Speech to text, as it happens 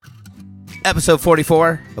Episode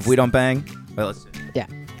 44 of We Don't Bang. Wait, let's do it. Yeah.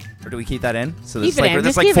 Or do we keep that in? So Keep it in. this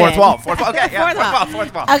Just like keep fourth it in. wall. Fourth wall. Okay, yeah.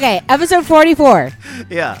 Fourth wall. Okay, episode 44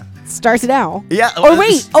 Yeah. starts now. Yeah. Oh,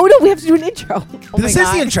 wait. Oh, no, we have to do an intro. Oh This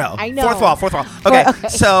is the intro. I know. Fourth wall. Okay.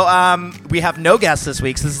 So we have no guests this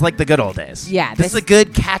week. So this is like the good old days. Yeah. This is a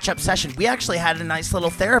good catch-up session. We actually had a nice little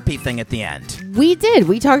therapy thing at the end. We did.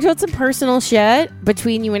 We talked about some personal shit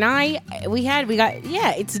between you and I.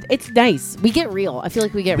 It's nice. We get real. I feel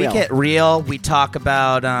like we get real. We talk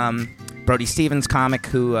about Brody Stevens, comic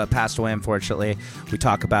who passed away, unfortunately. We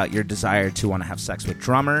talk about your desire to want to have sex with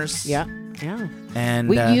drummers. Yeah.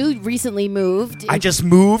 And you recently moved. I just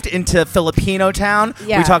moved into Filipino town.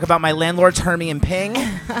 Yeah. We talk about my landlords, Hermie and Ping.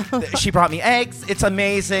 She brought me eggs. It's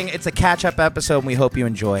amazing. It's a catch-up episode, and we hope you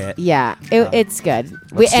enjoy it. Yeah, it's good.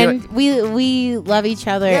 We love each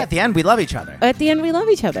other. Yeah, at the end, we love each other. At the end, we love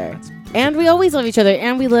each other. And we always love each other,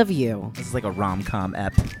 and we love you. This is like a rom-com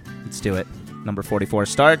ep. Let's do it. Number 44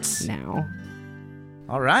 starts now.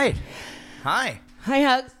 All right. Hi,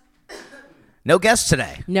 Hugs. No guests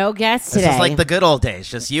today. No guests today. This is like the good old days.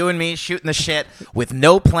 Just you and me shooting the shit with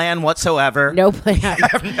no plan whatsoever. No plan. I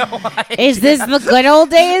have no idea. Is this the good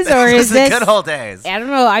old days, or is this the good old days? I don't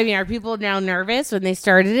know. I mean, are people now nervous when they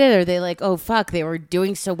started it? Or are they like, oh fuck, they were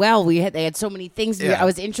doing so well. They had so many things to do. I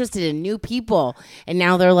was interested in new people, and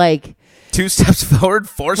now they're like 2 steps forward,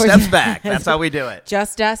 4 steps back. That's how we do it.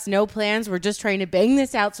 Just us, no plans. We're just trying to bang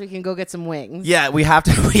this out so we can go get some wings. Yeah, we have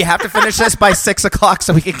to finish this by 6 o'clock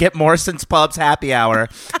so we can get Morrison's Pub's happy hour.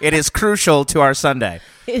 It is crucial to our Sunday.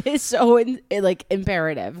 It is so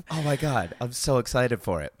imperative. Oh my god, I'm so excited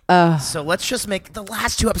for it. So let's just make the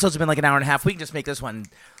last 2 episodes have been like an hour and a half. We can just make this one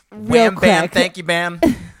wham bam. Thank you, bam.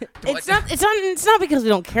 It's not because we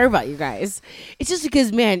don't care about you guys. It's just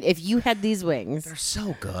because, man, if you had these wings, they're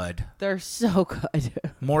so good. They're so good.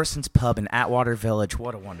 Morrison's Pub in Atwater Village.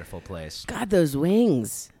 What a wonderful place. God, those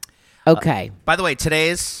wings. Okay. By the way,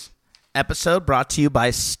 today's episode brought to you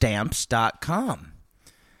by Stamps.com.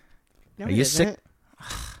 No, Are you sick?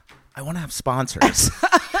 I want to have sponsors.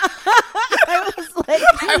 I was like,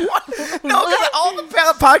 all the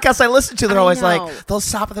podcasts I listen to, they're always like, they'll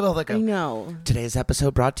stop at the middle. They go, I know. Today's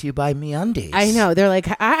episode brought to you by MeUndies. I know. They're like,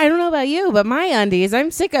 I don't know about you, but my undies,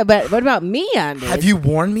 I'm sick of. But what about MeUndies? Have you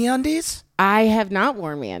worn MeUndies? I have not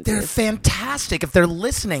worn MeUndies. They're fantastic. If they're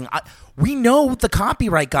listening, we know the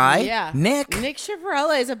copyright guy. Yeah, Nick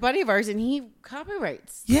Schiaparella is a buddy of ours, and he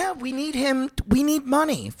copyrights. Yeah, we need him. We need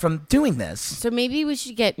money from doing this. So maybe we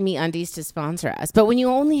should get MeUndies to sponsor us. But when you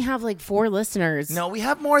only have like 4 listeners, no, we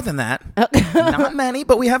have more than that. Not many,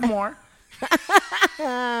 but we have more.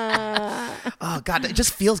 Oh God, it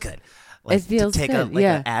just feels good. Like, it feels to take good.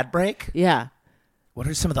 an ad break. Yeah. What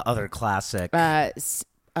are some of the other classic?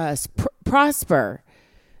 Prosper.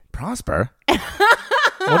 Prosper?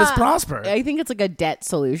 What is Prosper? I think it's like a debt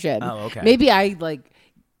solution. Oh, okay. Maybe I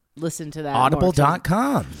listen to that.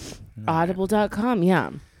 Audible.com. Audible.com, yeah.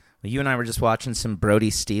 Well, you and I were just watching some Brody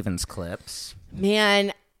Stevens clips.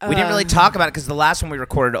 Man. We didn't really talk about it because the last one we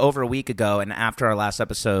recorded over a week ago, and after our last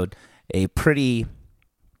episode, Was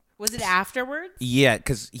it afterwards? Yeah,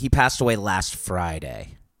 because he passed away last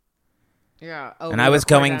Friday. Yeah. And I was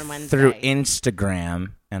going through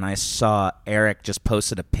Instagram, and I saw Eric just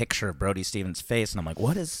posted a picture of Brody Stevens' face, and I'm like,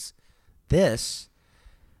 what is this?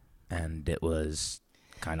 And it was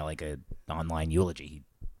kind of like an online eulogy. He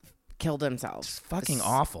killed himself. It's fucking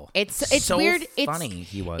awful. It's so weird. Funny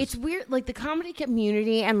he was. It's weird, like the comedy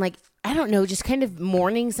community and I don't know, just kind of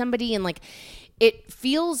mourning somebody and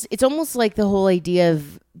it's almost like the whole idea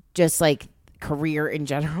of just career in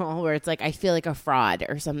general, where it's I feel like a fraud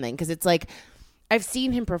or something, because it's I've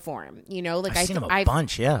seen him perform, I've seen him a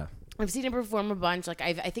bunch, yeah. I've seen him perform a bunch.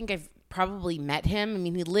 I think I've probably met him. I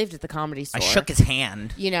mean, he lived at the Comedy Store. I shook his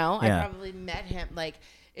hand. I probably met him.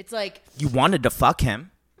 It's you wanted to fuck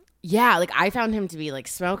him. Yeah, I found him to be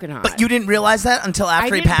smoking hot. But you didn't realize that until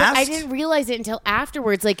after he passed? I didn't realize it until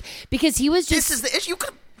afterwards, because he was just... This is the issue.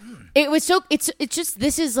 It was so... It's just...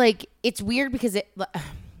 This is, it's weird because it...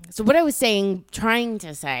 So what I was trying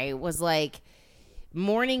to say was,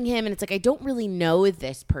 mourning him, and it's I don't really know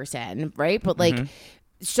this person, right? But,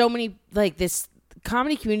 so many... this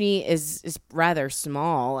comedy community is rather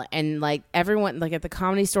small, and, everyone... at the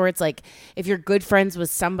Comedy Store, it's if you're good friends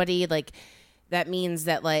with somebody, that means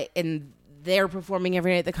that and they're performing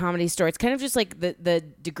every night at the Comedy Store. It's kind of just the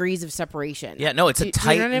degrees of separation. Yeah, no, it's a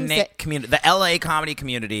tight-knit community. The LA comedy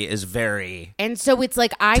community is very and so it's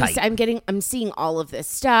I'm seeing all of this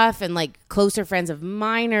stuff, and closer friends of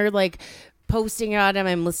mine are posting about him.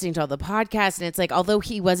 I'm listening to all the podcasts, and it's although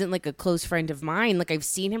he wasn't a close friend of mine, I've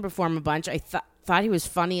seen him perform a bunch. I thought he was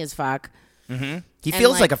funny as fuck. He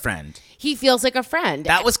feels like a friend. He feels like a friend.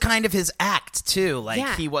 That was kind of his act too. Like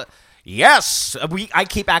Yeah. he was. Yes, I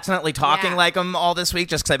keep accidentally talking Yeah. like him all this week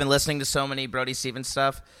just because I've been listening to so many Brody Stevens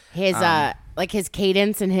stuff. His like his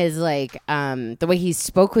cadence and his like the way he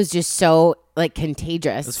spoke was just so like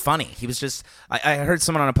contagious. It was funny. He was just. I heard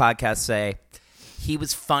someone on a podcast say he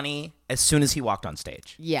was funny as soon as he walked on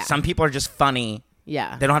stage. Yeah. Some people are just funny.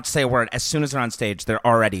 Yeah. They don't have to say a word. As soon as they're on stage, they're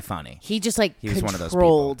already funny. He just like was one of those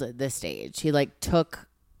controlled the stage. He like took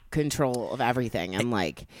control of everything, and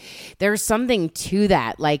like there's something to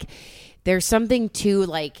that. Like there's something to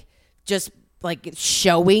like just like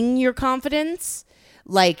showing your confidence.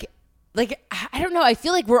 Like I don't know. I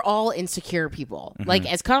feel like we're all insecure people. Like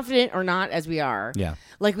as confident or not as we are. Yeah.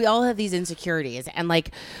 Like we all have these insecurities, and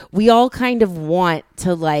like we all kind of want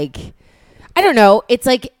to like. I don't know. It's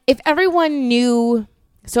like if everyone knew.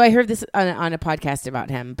 So I heard this on a podcast about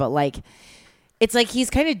him, but like, it's like he's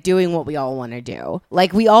kind of doing what we all want to do.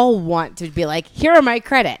 Like we all want to be like, here are my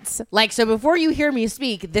credits. Like, so before you hear me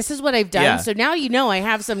speak, this is what I've done. Yeah. So now you know I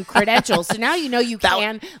have some credentials. So now you know you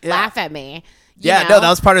can laugh at me. You know? No, that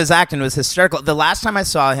was part of his act, and it was hysterical. The last time I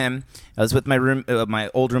saw him, I was with my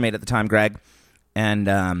old roommate at the time, Greg, and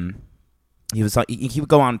he would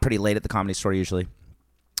go on pretty late at the Comedy Store usually,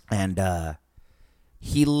 and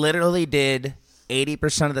he literally did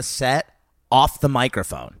 80% of the set off the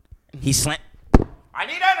microphone. He slammed. I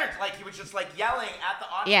need energy. Like he was just like yelling at the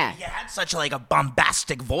audience. Yeah. He had such like a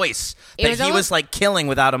bombastic voice It that was he almost- was like killing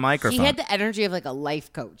without a microphone. He had the energy of like a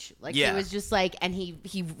life coach. Like Yeah. he was just like, and he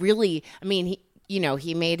really, I mean,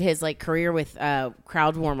 he made his like career with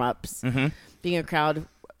crowd warm ups, being a crowd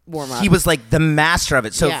warm up. He was like the master of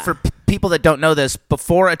it. So Yeah. for people that don't know this,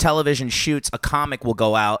 before a television shoots, a comic will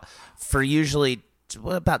go out for usually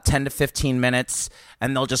about 10 to 15 minutes,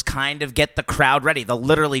 and they'll just kind of get the crowd ready. They'll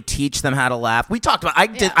literally teach them how to laugh. We talked about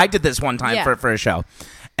I did this one time Yeah. for a show,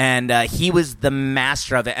 and he was the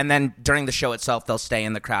master of it. And then during the show itself, they'll stay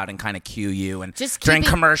in the crowd and kind of cue you, and Just during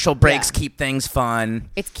keeping- commercial breaks, yeah. keep things fun.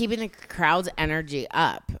 It's keeping the crowd's energy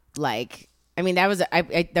up. Like, I mean, that was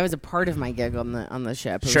that was a part of my gig on the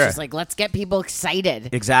ship. It was Sure. just like, let's get people excited.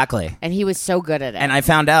 Exactly. And he was so good at it. And I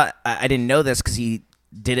found out, I didn't know this because he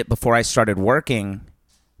did it before I started working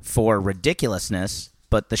for Ridiculousness,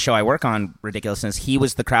 but the show I work on, Ridiculousness, he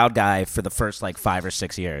was the crowd guy for the first like 5 or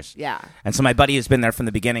 6 years. Yeah. And so my buddy who's been there from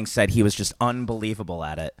the beginning said he was just unbelievable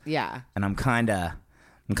at it. Yeah. And I'm kind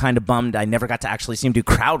of bummed I never got to actually see him do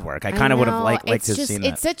crowd work. I kind of would have know. liked to have It's seen that.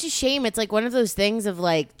 It's such a shame. It's like one of those things of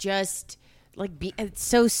like just like it's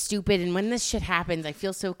so stupid. And when this shit happens, I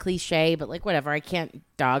feel so cliche, but like whatever. I can't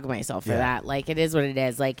dog myself for Yeah. that. Like it is what it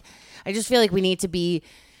is. Like I just feel like we need to be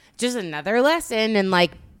just another lesson and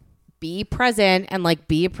like be present and like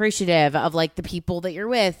be appreciative of like the people that you're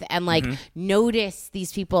with and like notice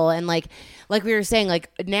these people and like we were saying like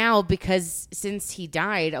now because since he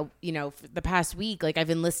died for the past week like I've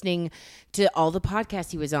been listening to all the podcasts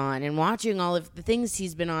he was on and watching all of the things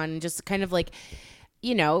he's been on and just kind of like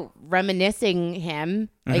reminiscing him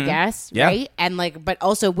I guess Yeah. right and like but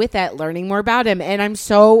also with that learning more about him and I'm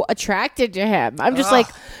so attracted to him. I'm just like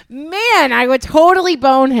man I would totally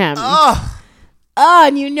bone him. Oh,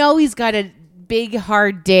 and he's got a big,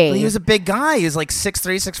 hard day. He was a big guy. He was like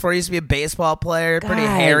 6'3", 6'4". He used to be a baseball player, pretty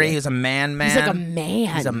God. hairy. He was a man. He's like a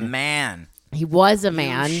man. He's a man. He was a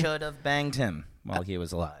man. You should have banged while he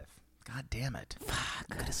was alive. God damn it. Fuck.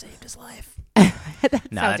 Could have saved his life.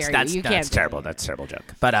 No, How dare you. You can't that's do terrible. it. That's a terrible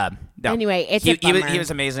joke. But no. Anyway, it's he, a bummer. he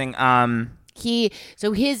was amazing.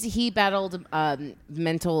 He battled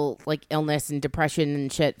mental like illness and depression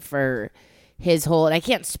and shit for his whole and I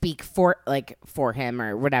can't speak for him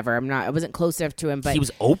or whatever. I wasn't close enough to him, but he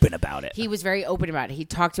was open about it. he was very open about it. He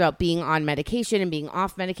talked about being on medication and being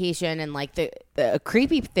off medication and like the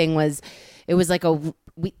creepy thing was it was like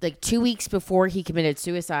 2 weeks before he committed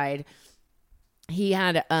suicide. He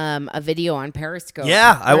had a video on Periscope.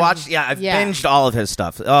 Yeah, I watched. Yeah, I've Yeah. binged all of his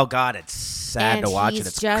stuff. Oh God, it's sad and to watch he's it.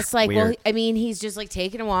 It's just like, weird. well, I mean, he's just like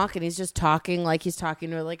taking a walk and he's just talking like he's talking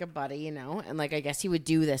to like a buddy, and like I guess he would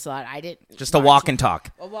do this a lot. I didn't just a watch walk it. and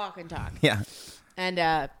talk. A walk and talk. Yeah,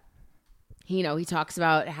 and he talks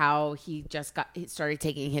about how he just started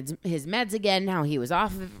taking his meds again, how he was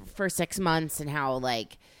off for 6 months, and how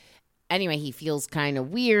like anyway he feels kind of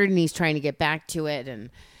weird and he's trying to get back to it, and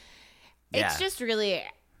it's just really.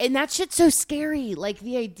 And that shit's so scary. Like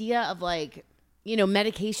the idea of like,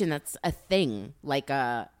 medication that's a thing, like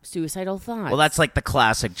a suicidal thought. well, that's like the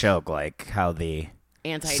classic joke, like how the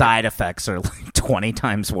Anti- side effects are like 20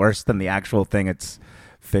 times worse than the actual thing it's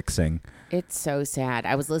fixing. It's so sad.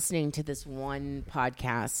 I was listening to this one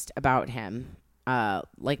podcast about him,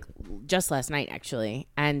 like just last night actually.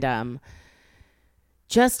 And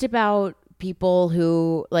just about people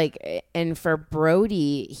who like, and for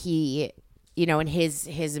Brody, he, you know, in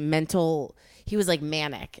his mental, he was like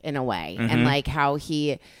manic in a way, and like how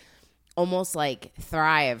he almost like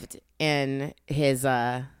thrived in his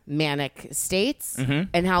manic states,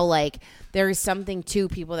 and how like there is something to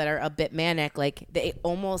people that are a bit manic, like they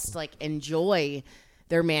almost like enjoy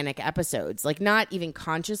their manic episodes, like not even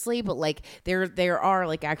consciously, but like there are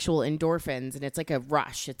like actual endorphins, and it's like a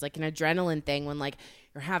rush. It's like an adrenaline thing when like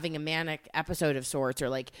you're having a manic episode of sorts, or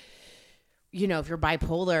like, you know, if you're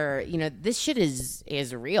bipolar, you know, this shit is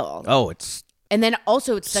real. Oh, it's and then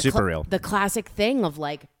also it's super real. The classic thing of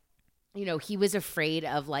like, you know, he was afraid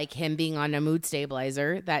of like him being on a mood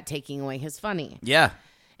stabilizer, that taking away his funny. Yeah.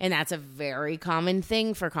 And that's a very common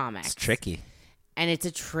thing for comics. It's tricky. And it's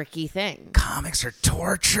a tricky thing. Comics are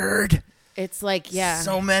tortured. It's like, yeah.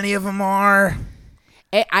 So many of them are.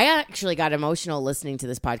 I actually got emotional listening to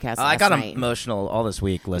this podcast last I got night. emotional all this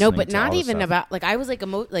week listening No, but to not all this even stuff. about, like, I was like,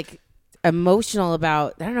 emotional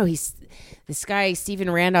about, I don't know, this guy,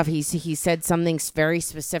 Stephen Randolph, he said something very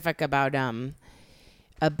specific about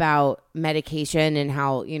medication, and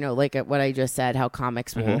how, you know, like what I just said, how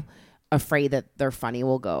comics will afraid that their funny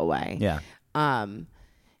will go away. Yeah.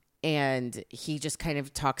 And he just kind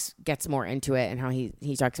of gets more into it, and how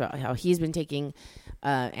he talks about how he's been taking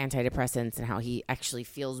antidepressants, and how he actually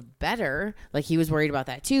feels better. Like he was worried about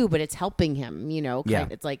that too, but it's helping him, you know. Yeah.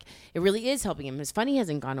 It's like, it really is helping him. His funny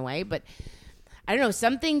hasn't gone away, but I don't know,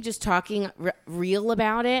 something just talking real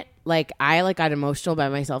about it. Like I like got emotional by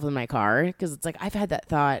myself in my car, because it's like I've had that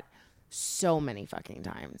thought so many fucking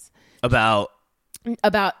times About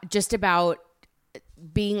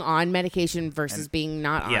being on medication versus being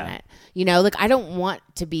not on it. You know, like I don't want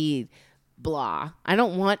to be blah. I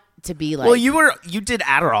don't want to be like. Well, you did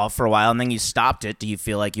Adderall for a while, and then you stopped it. Do you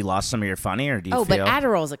feel like you lost some of your funny, or do you? But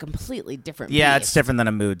Adderall is a completely different. Yeah, beast. It's different than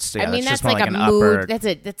a mood. So, yeah, I mean, that's that's just more like an a mood. upper. That's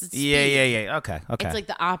a speed. Yeah. Okay. It's like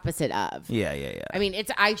the opposite of. Yeah. I mean, it's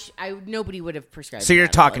I nobody would have prescribed. So you're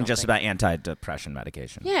Adderall, talking I don't just think. about antidepressant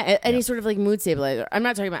medication. Yeah, any sort of like mood stabilizer. I'm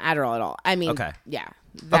not talking about Adderall at all. I mean, Okay. Yeah.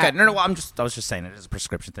 Okay. No. I was just saying it is a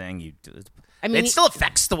prescription thing. I mean, it still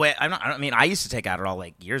affects the way. I mean, I used to take Adderall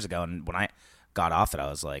like years ago, and when I got off it, I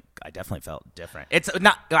was like, I definitely felt different. It's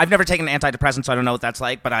not. I've never taken an antidepressant, so I don't know what that's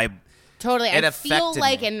like. But totally. It I feel affected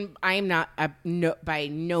like, me. and I'm not by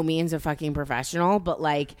no means a fucking professional, but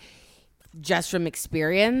like just from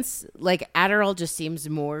experience, like Adderall just seems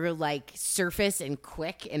more like surface and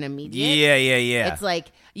quick and immediate. Yeah. It's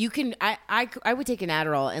like you can. I would take an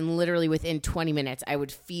Adderall, and literally within 20 minutes, I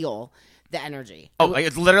would feel the energy. Oh,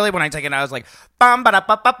 it's literally when I take it, I was like, bum, ba, da,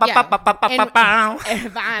 ba, ba, ba, Yeah. ba, ba, ba, And- ba, ba.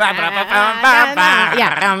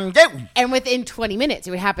 Yeah. And within 20 minutes,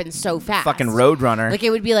 it would happen so fast. Fucking Roadrunner. Like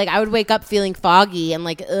it would be like I would wake up feeling foggy and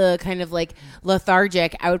like kind of like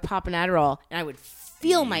lethargic. I would pop an Adderall and I would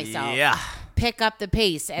feel myself Yeah. pick up the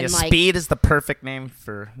pace and Yeah, like speed is the perfect name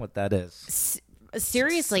for what that is.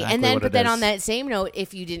 seriously. Exactly And then what but it then is. on that same note,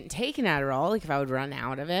 if you didn't take an Adderall, like if I would run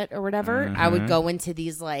out of it or whatever, I would go into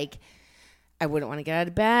these like I wouldn't want to get out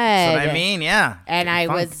of bed. That's what I mean, yeah. And I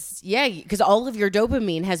Funk. was, because all of your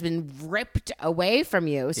dopamine has been ripped away from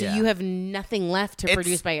you. So Yeah. you have nothing left to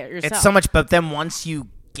produce by yourself. It's so much, but then once you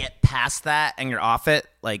get past that and you're off it,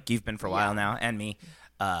 like you've been for a while now, and me,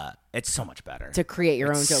 it's so much better. to create your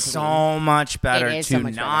own It's dopamine. so much better It is to so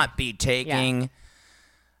much not be taking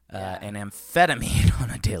an amphetamine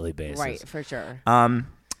on a daily basis. Right, for sure.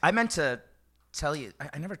 I meant to tell you,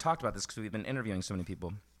 I never talked about this because we've been interviewing so many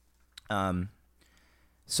people.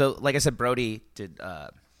 So, like I said, Brody did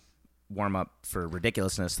warm up for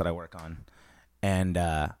Ridiculousness that I work on, and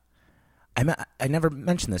I never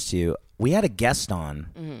mentioned this to you. We had a guest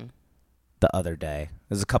on the other day.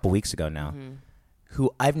 This is a couple weeks ago now.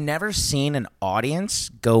 Who I've never seen an audience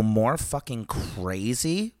go more fucking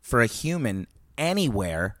crazy for a human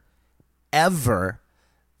anywhere ever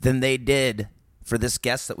than they did for this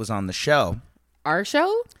guest that was on the show. Our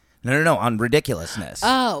show? No, on Ridiculousness.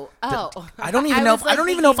 Oh. I don't even know. was, like, I don't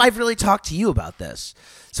even know if thinking- I've really talked to you about this.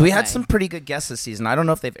 So we had Okay. some pretty good guests this season. I don't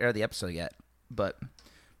know if they've aired the episode yet, but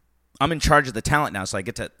I'm in charge of the talent now, so I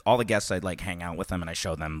get to all the guests. I like hang out with them and I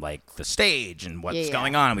show them like the stage and what's Yeah.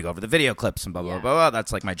 going on. And we go over the video clips and blah blah Yeah. blah blah.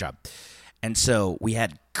 That's like my job. And so we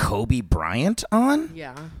had Kobe Bryant on.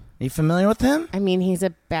 Yeah. Are you familiar with him? I mean, he's a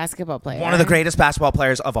basketball player. One of the greatest basketball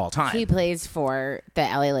players of all time. He plays for the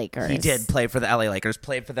LA Lakers. He did play for the LA Lakers.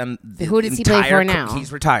 Played for them. The Who does he play for entire now?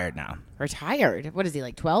 He's retired now. Retired. What is he,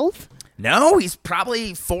 like 12? No, he's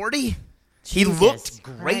probably 40. He Jesus looked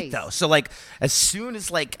great Christ. though. So like as soon as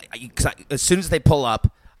they pull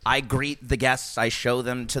up, I greet the guests. I show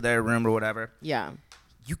them to their room or whatever. Yeah.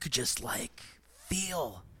 You could just like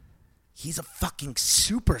feel he's a fucking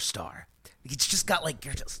superstar. He's just got like,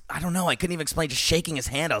 I don't know. I couldn't even explain. Just shaking his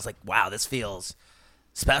hand, I was like, wow, this feels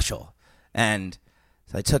special. And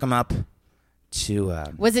so I took him up to.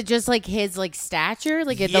 Was it just like his like stature,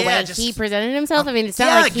 like the Yeah, way just- he presented himself? I mean, it's not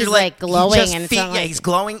Yeah, like he's you're like glowing, he just and it's fe- not yeah, like he's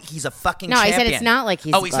glowing. He's a fucking No, champion. I said it's not like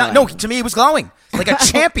he's Oh, he's not. No, glowing. to me, he was glowing like a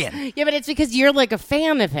champion. Yeah, but it's because you're like a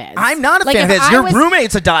fan of his. I'm not a Like, fan of if his. I Your was-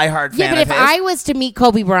 roommate's a diehard Yeah, fan but of if his. I was to meet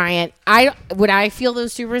Kobe Bryant, would I feel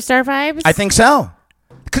those superstar vibes? I think so.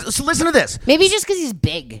 So listen to this. Maybe just because he's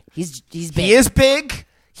big. He's big. He is big.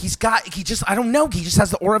 I don't know. He just has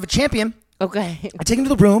the aura of a champion. Okay. I take him to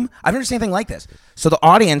the room. I've never seen anything like this. So the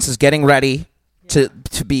audience is getting ready to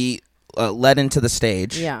be led into the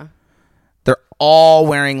stage. Yeah. They're all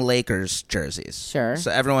wearing Lakers jerseys. Sure. So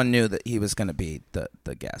everyone knew that he was going to be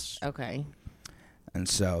the guest. Okay. And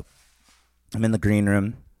so I'm in the green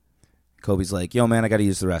room. Kobe's like, yo, man, I got to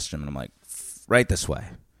use the restroom. And I'm like, right this way.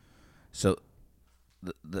 So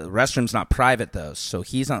the restroom's not private, though. So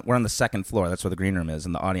we're on the second floor. That's where the green room is.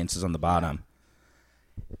 And the audience is on the bottom.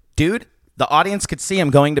 Dude, the audience could see him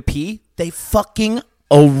going to pee. They fucking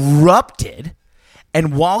erupted.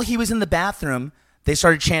 And while he was in the bathroom, they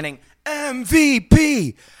started chanting,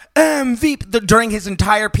 MVP, MVP. During his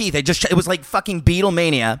entire pee, it was like fucking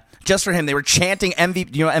Beatlemania. Just for him, they were chanting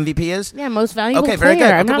MVP. Do you know what MVP is? Yeah, most valuable Okay, player. very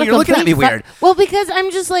good. I'm Okay, not well, a you're looking at me complete weird. Well, because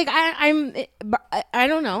I'm just like I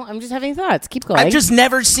don't know. I'm just having thoughts. Keep going. I've just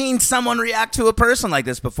never seen someone react to a person like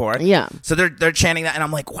this before. Yeah. So they're chanting that, and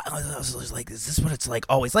I'm like, wow. I was like, is this what it's like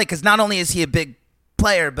always like? Because not only is he a big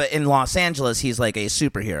player, but in Los Angeles, he's like a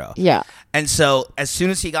superhero. Yeah. And so as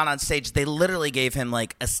soon as he got on stage, they literally gave him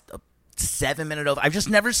like a 7-minute over. I've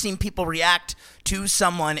just never seen people react to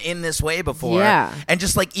someone in this way before. Yeah. And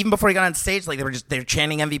just like even before he got on stage, like they're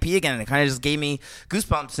chanting MVP again, and it kind of just gave me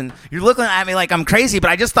goosebumps. And you're looking at me like I'm crazy,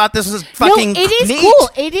 but I just thought this was fucking No, it is neat. cool.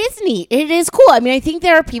 It is neat. It is cool. I mean, I think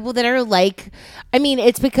there are people that are like, I mean,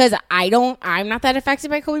 it's because I'm not that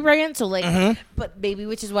affected by Kobe Bryant. So like, but maybe,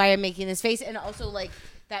 which is why I'm making this face. And also like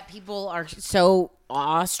that people are so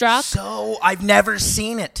awestruck. So I've never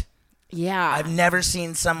seen it. Yeah. I've never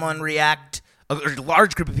seen someone react, or a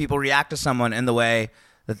large group of people react to someone in the way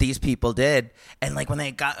that these people did. And like when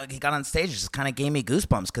he got on stage, it just kind of gave me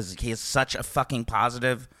goosebumps because he has such a fucking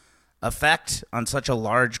positive effect on such a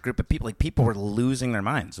large group of people. Like people were losing their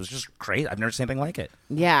minds. It was just crazy. I've never seen anything like it.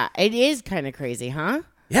 Yeah. It is kind of crazy, huh?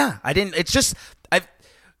 Yeah,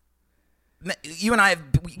 you and I,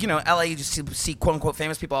 LA, you just see quote unquote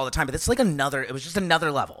famous people all the time, but it's like it was just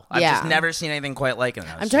another level. I've just never seen anything quite like it.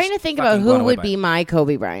 I'm trying to think about who would be my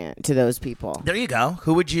Kobe Bryant to those people. There you go.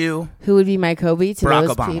 Who would be my Kobe to Barack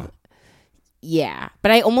those Obama. people? Yeah, but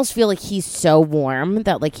I almost feel like he's so warm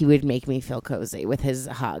that like he would make me feel cozy with his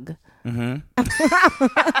hug. I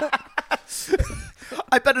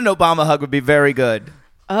bet an Obama hug would be very good.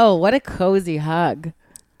 Oh, what a cozy hug.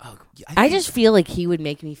 Oh, I just feel like he would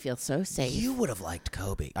make me feel so safe. You would have liked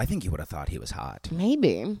Kobe. I think you would have thought he was hot.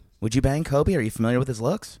 Maybe. Would you bang Kobe? Are you familiar with his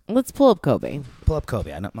looks? Let's pull up Kobe. Pull up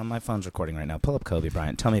Kobe. I know my phone's recording right now. Pull up Kobe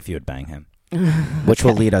Bryant. Tell me if you would bang him. Which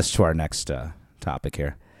will lead us to our next topic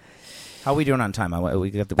here. How are we doing on time?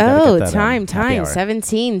 We gotta get that, time. happy hour.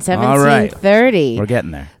 17:30. We're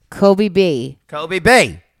getting there. Kobe B. Kobe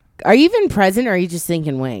B. Are you even present or are you just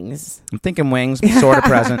thinking wings? I'm thinking wings, sort of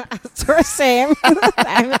present. Sort of same.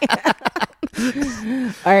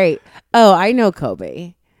 All right. Oh, I know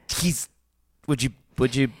Kobe. Would you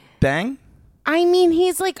bang? I mean,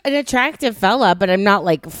 he's like an attractive fella, but I'm not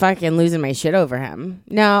like fucking losing my shit over him.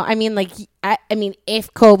 No, I mean, like, I mean,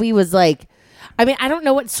 if Kobe was like, I mean, I don't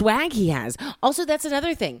know what swag he has. Also, that's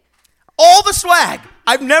another thing. All the swag.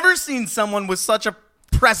 I've never seen someone with such a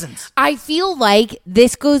presence. I feel like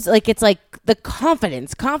this goes like it's like the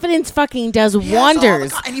confidence. Confidence fucking does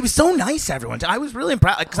wonders. And he was so nice to everyone. I was really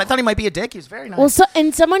impressed because I thought he might be a dick. He was very nice. Well,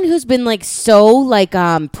 and someone who's been like so like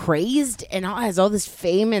praised and has all this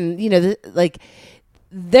fame and like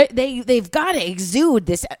they've got to exude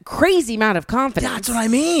this crazy amount of confidence. That's what I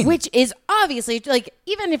mean. Which is obviously like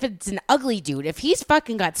even if it's an ugly dude, if he's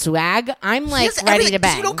fucking got swag, I'm like ready to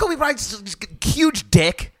bang. You know, Kobe Bryant's just a huge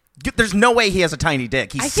dick. There's no way he has a tiny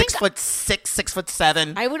dick. He's 6'6",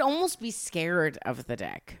 6'7". I would almost be scared of the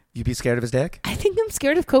dick. You'd be scared of his dick? I think I'm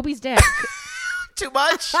scared of Kobe's dick. Too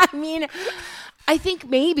much? I mean, I think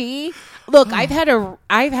maybe. Look, I've had a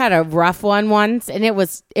rough one once, and it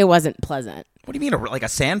wasn't pleasant. What do you mean, like a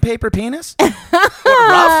sandpaper penis? Rough?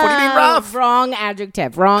 What do you mean rough? Wrong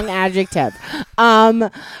adjective.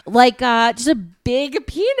 Like just a big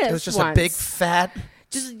penis. It was just once. a big fat.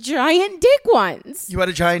 Just giant dick ones. You had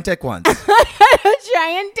a giant dick once. A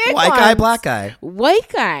giant dick White ones. guy, black guy. White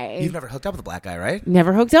guy. You've never hooked up with a black guy, right?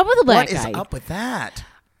 Never hooked up with a black guy. What is up with that?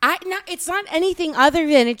 It's not anything other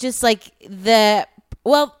than it just like the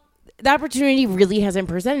opportunity really hasn't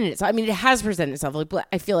presented itself. I mean, it has presented itself. Like,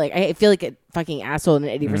 I feel like a fucking asshole and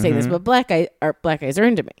an idiot for saying this, but black guys are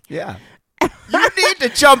into me. Yeah. You need to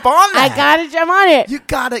jump on that. I gotta jump on it. You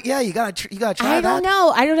gotta try that. I don't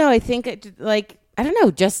know. I think I don't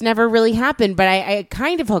know. Just never really happened. But I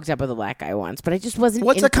kind of hooked up with a black guy once, but I just wasn't.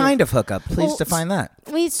 What's a kind of hookup? Please define that.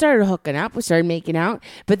 We started hooking up. We started making out.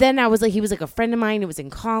 But then I was like, he was like a friend of mine. It was in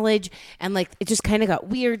college, and like it just kind of got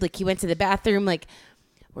weird. Like he went to the bathroom, like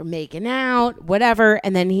we're making out, whatever,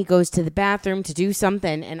 and then he goes to the bathroom to do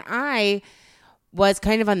something, and I was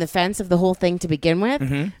kind of on the fence of the whole thing to begin with.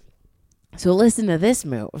 Mm-hmm. So listen to this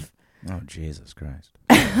move. Oh, Jesus Christ.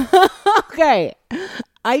 Okay.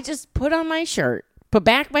 I just put on my shirt, put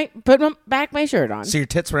back my shirt on. So your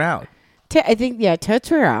tits were out. I think, tits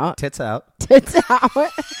were out. Tits out. Tits out.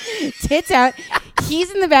 Tits out.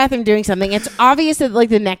 He's in the bathroom doing something. It's obvious that like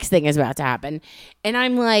the next thing is about to happen. And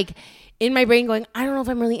I'm like in my brain going, I don't know if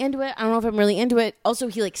I'm really into it. Also,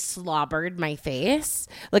 he like slobbered my face.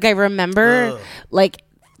 Like I remember like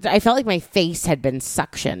I felt like my face had been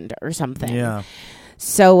suctioned or something. Yeah.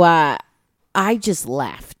 So I just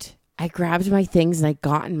left. I grabbed my things and I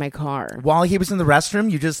got in my car. While he was in the restroom,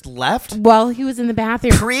 you just left? While he was in the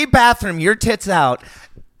bathroom. Pre-bathroom, your tits out.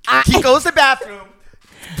 He goes to the bathroom,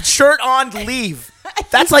 shirt on, leave.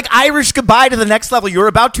 That's like Irish goodbye to the next level. You're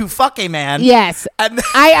about to fuck a man. Yes. And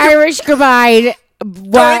I Irish goodbye.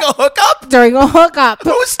 During a hookup? During a hookup.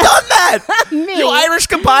 Who's done that? Me. You Irish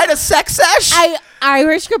goodbye to sex sesh? I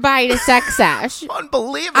Irish goodbye to sex sesh.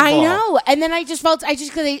 Unbelievable. I know. And then I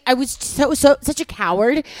was such a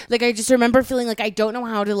coward. Like I just remember feeling like I don't know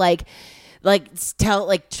how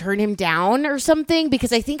to turn him down or something,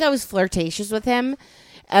 because I think I was flirtatious with him.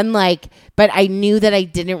 And but I knew that I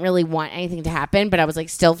didn't really want anything to happen, but I was like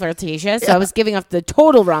still flirtatious. So I was giving off the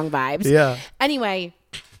total wrong vibes. Yeah. Anyway,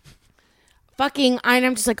 and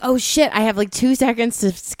I'm just like, oh shit, I have like 2 seconds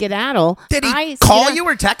to skedaddle. Did he call you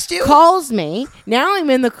or text you? Calls me. Now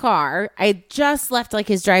I'm in the car. I just left like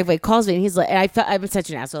his driveway. Calls me and he's like, and I'm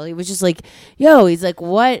such an asshole. He was just like, yo, he's like,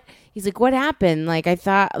 what? He's like, what happened? Like, I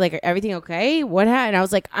thought, like, everything okay? What happened? And I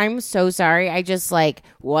was like, I'm so sorry. I just like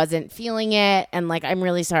wasn't feeling it. And like, I'm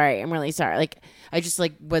really sorry. Like, I just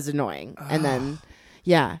like was annoying. And then,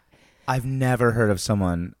 yeah. I've never heard of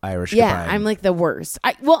someone Irish Yeah, goodbye. I'm like the worst.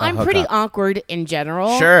 I'm pretty awkward in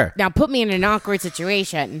general. Sure. Now put me in an awkward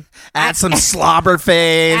situation. Add some slobber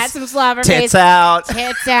face. Add some slobber tits face. out.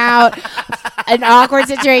 Tits out. An awkward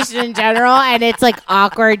situation in general, and it's like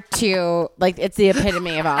awkward to like it's the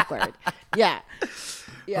epitome of awkward. Yeah.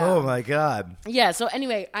 Oh my God. Yeah. So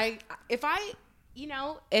anyway, if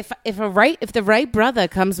the right brother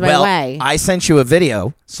comes my way. I sent you a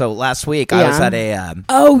video. So last week I was at a.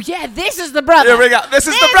 Oh yeah, this is the brother. Here we go. This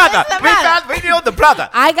is the brother. We know the brother.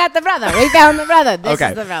 I got the brother. We found the brother. This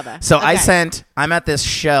is the brother. So I'm at this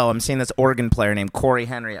show. I'm seeing this organ player named Corey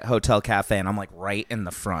Henry at Hotel Cafe, and I'm like right in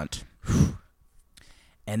the front.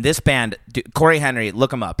 And this band, Corey Henry,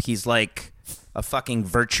 look him up. He's like a fucking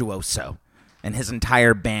virtuoso, and his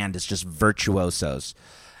entire band is just virtuosos.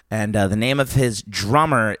 And the name of his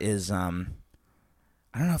drummer is, I don't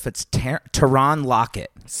know if it's Teron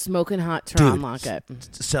Lockett. Smoking hot Teron Lockett.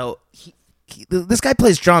 So this guy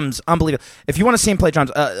plays drums, unbelievable. If you want to see him play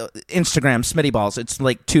drums, Instagram, Smitty Balls. It's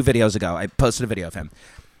like 2 videos ago. I posted a video of him.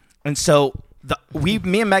 And so me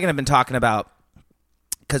and Megan have been talking about,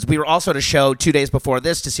 because we were also at a show 2 days before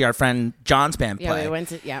this to see our friend John's band play. Yeah, we went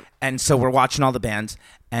to, yeah. And so we're watching all the bands,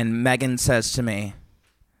 and Megan says to me,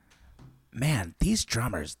 man, these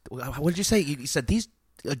drummers, what did you say? You said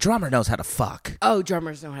a drummer knows how to fuck. Oh,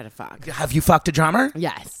 drummers know how to fuck. Have you fucked a drummer?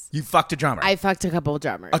 Yes. You fucked a drummer? I fucked a couple of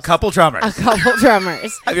drummers. A couple drummers? A couple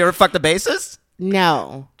drummers. Have you ever fucked a bassist?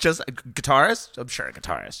 No. Just a guitarist? I'm sure a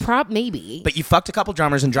guitarist. Maybe. But you fucked a couple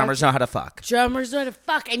drummers, and drummers know how to fuck. Drummers know how to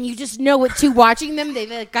fuck, and you just know it too. Watching them,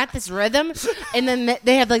 they've got this rhythm, and then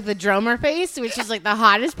they have like the drummer face, which is like the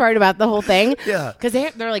hottest part about the whole thing. Yeah. Because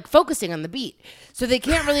they're like focusing on the beat, so they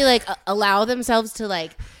can't really like allow themselves to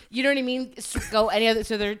like, you know what I mean, go any other.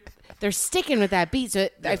 So they're sticking with that beat. So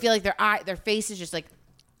I feel like their face is just like.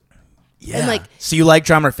 Yeah. And so you like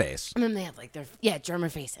drummer face. And then they have like drummer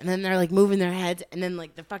face. And then they're like moving their heads, and then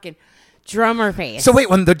like the fucking drummer face. So wait,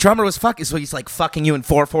 when the drummer was fucking, so he's like fucking you in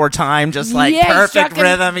 4/4 time, just like perfect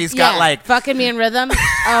rhythm. He's got like fucking me in rhythm.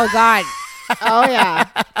 Oh God. Oh yeah.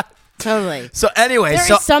 Totally. So anyway,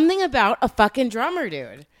 there is something about a fucking drummer,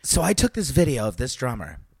 dude. So I took this video of this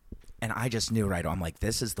drummer, And I just knew right. I'm like,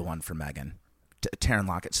 this is the one for Megan. Taron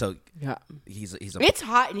Lockett. So Yeah. he's a. It's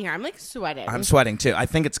hot in here. I'm like sweating. I'm sweating too. I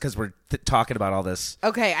think it's because we're talking about all this.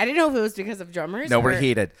 Okay, I didn't know if it was because of drummers. No, we're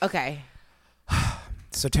heated. Okay.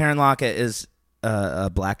 So Taron Lockett is a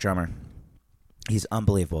black drummer. He's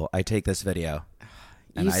unbelievable. I take this video.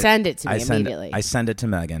 You send it to me immediately. I send it to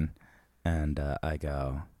Megan, and I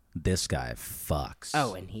go, "This guy fucks."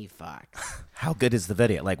 Oh, and he fucks. How good is the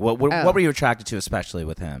video? Like, what were you attracted to, especially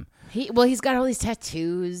with him? He's got all these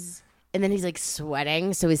tattoos, and then he's like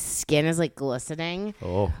sweating, so his skin is like glistening.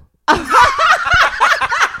 Oh.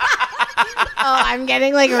 Oh, I'm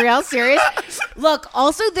getting like real serious. Look,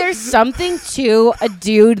 also there's something to a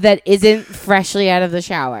dude that isn't freshly out of the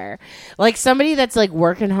shower. Like somebody that's like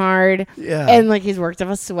working hard and like he's worked up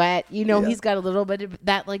a sweat. You know, he's got a little bit of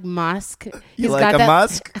that like musk. You like a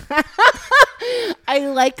musk? I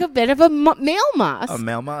like a bit of a male musk. A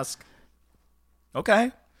male musk.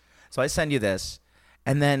 Okay. So I send you this,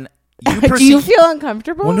 and then you proceed. Do you feel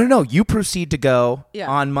uncomfortable? Well, no. You proceed to go Yeah.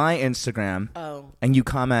 on my Instagram Oh. and you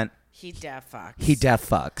comment, He deaf fucks. he deaf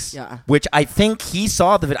fucks. Yeah. Which I think he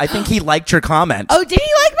saw the video. I think he liked your comment. Oh, did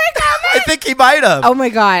he like my comment? I think he might have. Oh my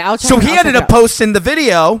God. I'll check So it- he I'll ended check up it out. posting the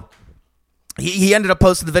video. He ended up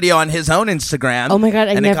posting the video on his own Instagram. Oh my God,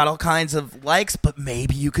 and it got all kinds of likes, but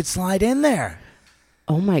maybe you could slide in there.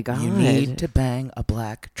 Oh my God. You need to bang a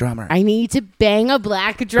black drummer. I need to bang a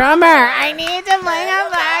black drummer. I need to bang a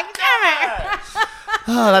black drummer.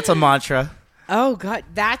 Oh, that's a mantra. Oh God.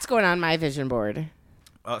 That's going on my vision board.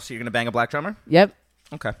 Oh, so you're going to bang a black drummer? Yep.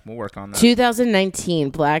 Okay, we'll work on that. 2019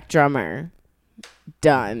 black drummer.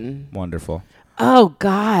 Done. Wonderful. Oh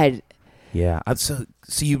God. Yeah. So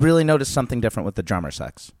you really noticed something different with the drummer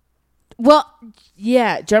sex? Well,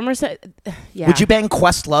 yeah. Drummer said, yeah. Would you bang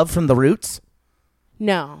Questlove from The Roots?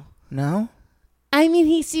 No. No? I mean,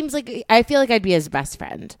 he seems like, I feel like I'd be his best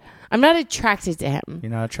friend. I'm not attracted to him.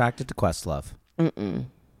 You're not attracted to Questlove?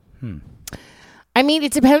 I mean,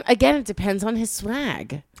 it depends. Again, it depends on his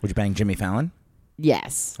swag. Would you bang Jimmy Fallon?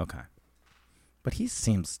 Yes. Okay. But he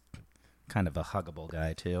seems kind of a huggable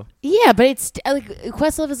guy, too. Yeah, but it's like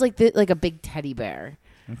Questlove is like like a big teddy bear.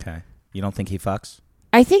 Okay. You don't think he fucks?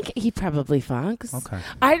 I think he probably fucks. Okay.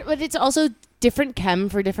 But it's also different chem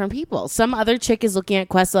for different people. Some other chick is looking at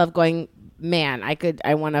Questlove going, "Man,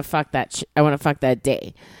 I want to fuck that. I want to fuck that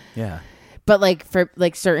day." Yeah. But like for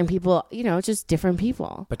like certain people, you know, it's just different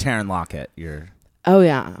people. But Taron Lockett, you're... Oh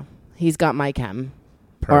yeah, he's got my chem,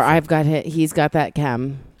 Perfect. or I've got he's got that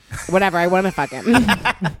chem. Whatever, I want to fuck him.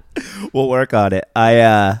 We'll work on it.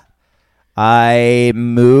 I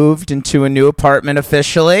moved into a new apartment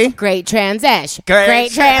officially. Great transition. Great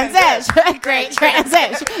Great transition. Great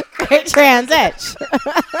transition. Great transition.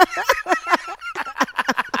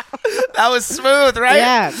 That was smooth, right?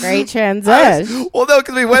 Yeah, great transition. Well, no,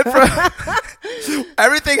 because we went from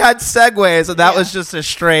everything had segues, and that was just a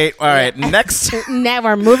straight. All right, next. Now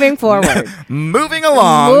we're moving forward. Moving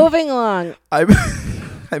along. Moving along.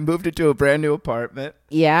 I moved into a brand new apartment.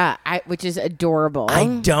 Yeah, which is adorable. I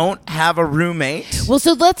don't have a roommate. Well,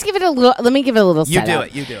 so let's give it a little. Let me give it a little. You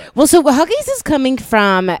setup. do it. Well, so Huggies is coming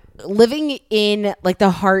from living in like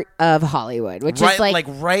the heart of Hollywood, which Right, is like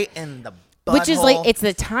right in the. which is like butthole. it's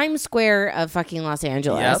the Times Square of fucking Los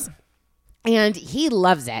Angeles. Yep. And he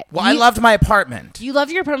loves it. Well, I loved my apartment. You love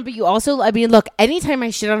your apartment, but you also, I mean, look, anytime I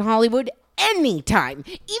shit on Hollywood, anytime,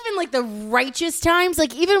 even like the righteous times,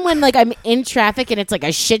 like even when like I'm in traffic and it's like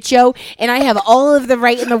a shit show and I have all of the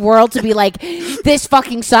right in the world to be like, this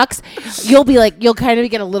fucking sucks, you'll be like, you'll kind of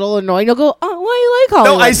get a little annoyed. You'll go, oh, why do you like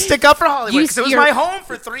Hollywood? No, I stick up for Hollywood because it was you're- my home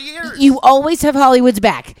for 3 years. You always have Hollywood's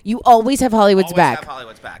back. You always have Hollywood's always back. have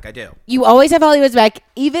Hollywood's back. I do. You always have Hollywood's back,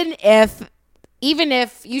 even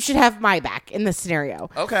if you should have my back in this scenario.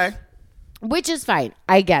 Okay. Which is fine.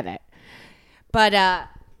 I get it. But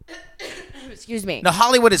excuse me. No,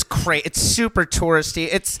 Hollywood is great. It's super touristy.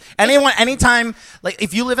 It's anytime, like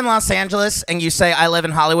if you live in Los Angeles and you say I live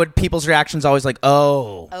in Hollywood, people's reaction's always like,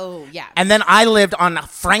 oh. Oh, yeah. And then I lived on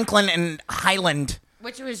Franklin and Highland.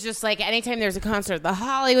 Which was just like anytime there's a concert at the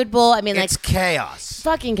Hollywood Bowl, I mean, It's like chaos.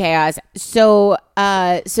 fucking chaos. So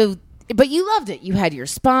but you loved it. You had your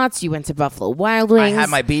spots. You went to Buffalo Wild Wings. I had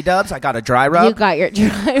my B-dubs. I got a dry rub. You got your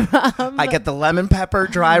dry rub. I get the lemon pepper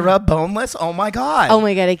dry rub, boneless. Oh my God. Oh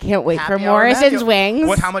my God, I can't wait for Happy hour Morrison's vacuum. Wings.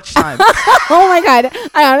 What? How much time? Oh my God,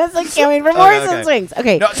 I honestly can't wait for Morrison's okay. Wings.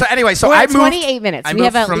 Okay. No, so anyway, so We're I at moved. 28 minutes. I We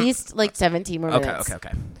have moved at from- least like 17 more minutes.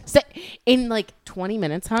 Okay. So in like 20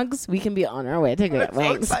 minutes, Hugs, we can be on our way to get I'm so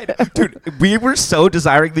wings. excited. Dude, we were so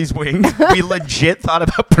desiring these wings. We legit thought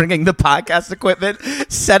about bringing the podcast equipment,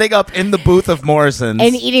 setting up in the booth of Morrison's.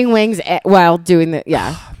 And eating wings while doing the,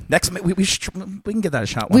 yeah. Next, we can give that a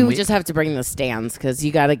shot. We one would week. just have to bring the stands because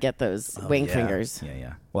you got to get those wing Yeah. fingers.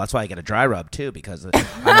 Yeah. Well, that's why I get a dry rub too, because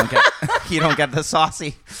you don't get the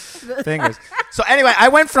saucy fingers. So anyway, I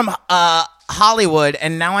went from Hollywood,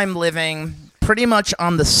 and now I'm living pretty much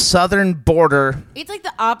on the southern border It's like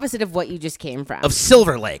the opposite of what you just came from. of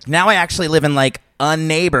Silver Lake. Now I actually live in like a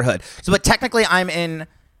neighborhood. So, but technically, I'm in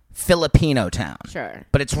Filipino town. Sure.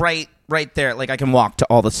 But it's right there. Like I can walk to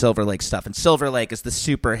all the Silver Lake stuff, and Silver Lake is the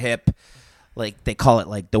super hip. Like they call it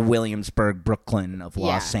like the Williamsburg, Brooklyn of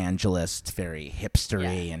Los Angeles. It's very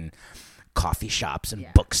hipstery and coffee shops and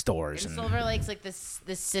bookstores. And And Silver Lake's like this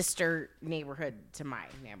sister neighborhood to my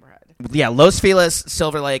neighborhood. yeah, Los Feliz,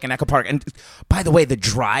 Silver Lake, and Echo Park. And by the way, the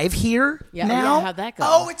drive here now. how'd that go?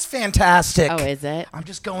 Oh, it's fantastic. Oh, is it? I'm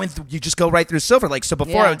just going through. You just go right through Silver Lake. So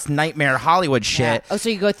before Yeah. it's nightmare Hollywood shit. Oh, so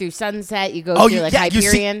you go through Sunset, you go through like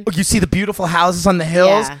Hyperion. You see the beautiful houses on the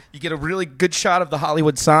hills. Yeah. You get a really good shot of the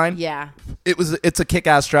Hollywood sign. Yeah. It's a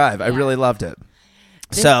kick-ass drive. I really loved it.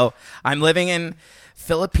 So I'm living in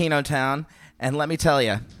Filipino town, and let me tell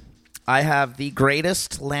you, I have the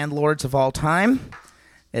greatest landlords of all time.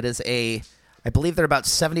 It is I believe they're about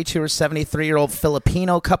 72 or 73-year-old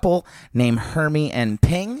Filipino couple named Hermie and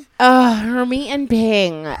Ping. Hermie and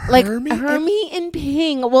Ping. Like Hermie Hermie and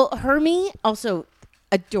Ping. Well, Hermie also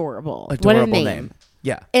adorable. What a Adorable name.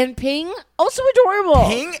 Yeah. And Ping also adorable.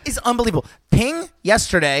 Ping is unbelievable. Ping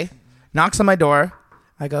yesterday knocks on my door.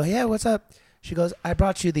 I go, yeah, what's up? She goes, I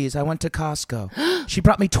brought you these. I went to Costco. She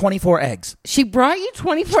brought me 24 eggs. She brought you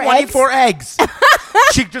 24 24 eggs.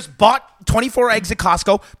 She just bought 24 eggs at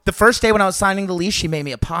Costco. The first day when I was signing the lease, she made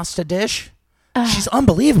me a pasta dish. She's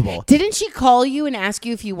unbelievable. Didn't she call you and ask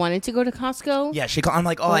you if you wanted to go to Costco? Yeah, I'm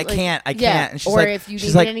like, Or I like- can't. yeah, And she's or like, if you she's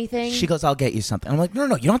needed like, anything. She goes, I'll get you something. I'm like, no,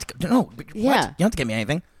 you don't have to. No, what? Yeah. You don't have to get me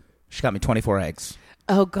anything. She got me 24 eggs.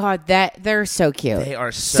 Oh God, they're so cute. They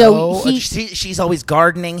are So she's always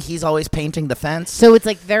gardening. He's always painting the fence. So it's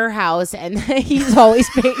like their house, and he's always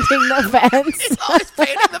painting the fence. He's always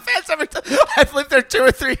painting the fence every time. I've lived there 2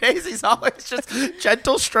 or 3 days. He's always just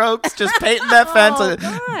gentle strokes, just painting that fence a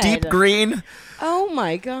God. deep green. Oh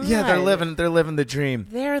my God. Yeah, they're living the dream.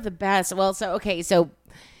 They're the best. Well, so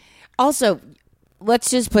also, let's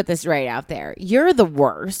just put this right out there. You're the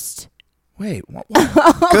worst. Wait, what?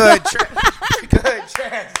 Good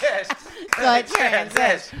transition. Good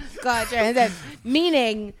transition.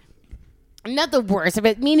 Meaning, not the worst,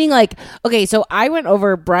 but meaning like, okay, so I went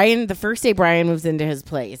over the first day Brian moves into his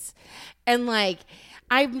place. And like,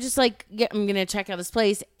 I'm just like, I'm going to check out this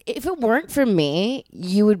place. If it weren't for me,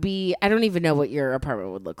 you would be, I don't even know what your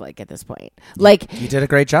apartment would look like at this point. Like, You did a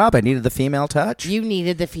great job. I needed the female touch. you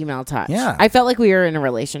needed the female touch. Yeah. I felt like we were in a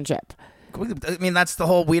relationship. I mean, that's the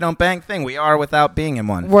whole we don't bang thing. We are without being in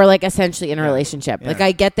one. We're like essentially in a relationship. Yeah. Like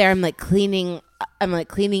I get there, I'm like cleaning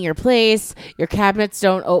your place. Your cabinets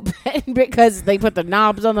don't open because they put the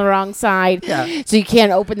knobs on the wrong side. Yeah. So you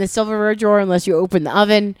can't open the silverware drawer unless you open the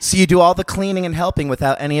oven. So you do all the cleaning and helping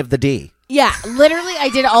without any of the D. Yeah, literally, I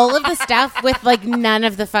did all of the stuff with like none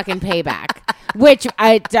of the fucking payback. Which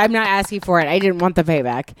I'm not asking for it. I didn't want the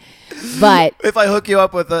payback, but If I hook you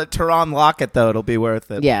up with a Tehran locket, though, it'll be worth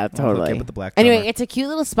it. yeah, I'll hook you totally. up with the black Anyway, timer. it's a cute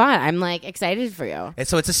little spot. I'm like excited for you. And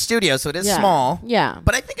so it's a studio, so it is Yeah. small. Yeah.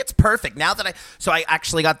 But I think it's perfect now that I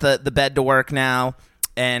actually got the bed to work now,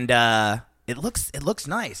 and it looks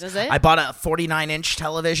nice. Does it? I bought a 49-inch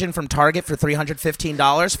television from Target for $315,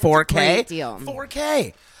 4K. great deal.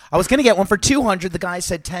 4K. I was gonna get one for $200. The guy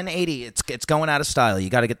said 1080. It's going out of style. You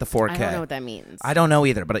got to get the 4K. I don't know what that means. I don't know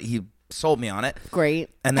either, but he sold me on it. Great.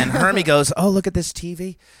 And then Hermie goes, "Oh, look at this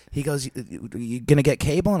TV." He goes, "You gonna get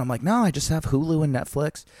cable?" And I'm like, "No, I just have Hulu and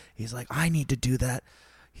Netflix." He's like, "I need to do that."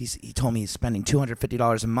 He told me he's spending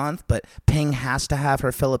 $250 a month, but Ping has to have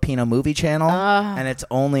her Filipino movie channel, and it's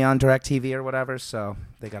only on DirecTV or whatever. So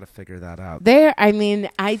they got to figure that out.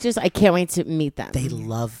 I can't wait to meet them. They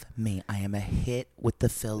love me. I am a hit with the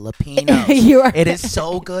Filipinos. You are. It is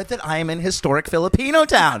so good that I am in historic Filipino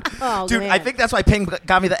town. Oh, Dude, man. I think that's why Ping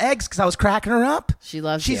got me the eggs, because I was cracking her up. She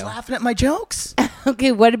loves She's you. laughing at my jokes.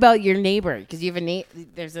 Okay, what about your neighbor? Because you have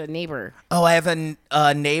there's a neighbor. Oh, I have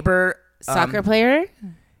a neighbor. Soccer player?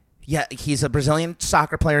 Yeah, he's a Brazilian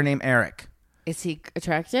soccer player named Eric. Is he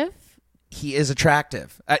attractive? He is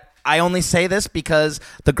attractive. I only say this because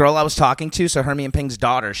the girl I was talking to, so Hermie and Ping's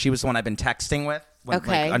daughter, she was the one I've been texting with when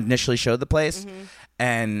Okay. I initially showed the place.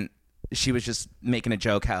 And she was just making a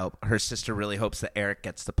joke how her sister really hopes that Eric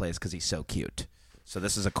gets the place because he's so cute. So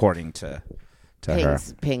this is according to her.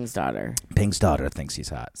 Ping's daughter. Ping's daughter thinks he's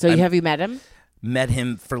hot. So have you met him? Met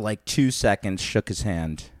him for like 2 seconds, shook his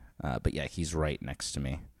hand. But yeah, he's right next to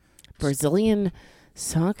me. Brazilian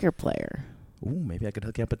soccer player. Ooh, maybe I could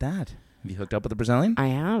hook you up with that. Have you hooked up with a Brazilian? I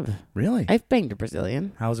have. Really? I've banged a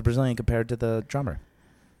Brazilian. How is a Brazilian compared to the drummer?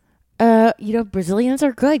 Brazilians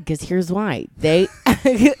are good because here's why. They,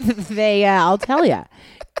 I'll tell you,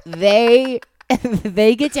 they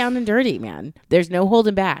get down and dirty, man. There's no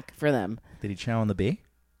holding back for them. Did he chow on the bee?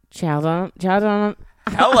 Chow on.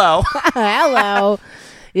 Hello. Hello.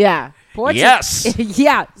 Yeah. Yes.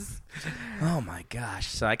 Yes. Oh my gosh.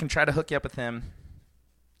 So I can try to hook you up with him.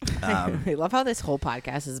 I love how this whole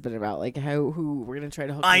podcast has been about like who we're gonna try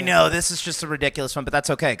to hook. I know this is just a ridiculous one, but that's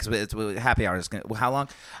okay because it's happy hour is gonna. How long?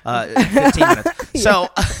 15 minutes. So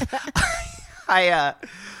I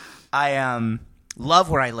love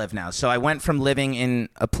where I live now. So I went from living in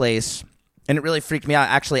a place, and it really freaked me out.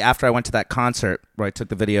 Actually, after I went to that concert where I took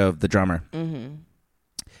the video of the drummer,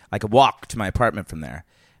 I could walk to my apartment from there,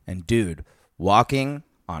 and dude, walking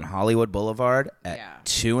on Hollywood Boulevard at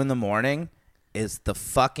 2 a.m. is the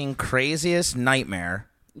fucking craziest nightmare.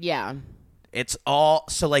 Yeah. It's all,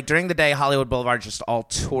 so like during the day, Hollywood Boulevard is just all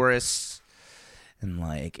tourists and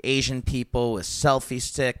like Asian people with selfie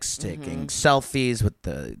sticks taking selfies with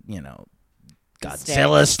the,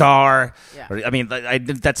 Godzilla star. Yeah. Or, I mean,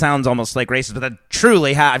 that sounds almost like racist, but that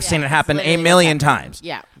truly, I've seen it happen a million times.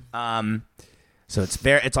 Yeah. So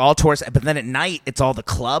it's all tourists, but then at night, it's all the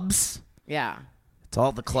clubs. Yeah. It's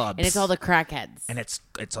all the clubs. And it's all the crackheads. And it's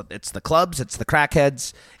the clubs, it's the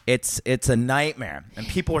crackheads. It's a nightmare. And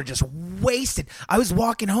people are just wasted. I was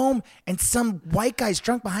walking home and some white guy's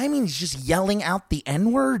drunk behind me and he's just yelling out the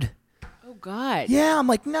N-word. Oh God. Yeah, I'm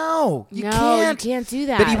like, no, you can't do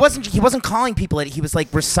that. But he wasn't calling people it. He was like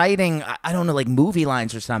reciting, I don't know, like movie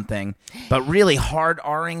lines or something, but really hard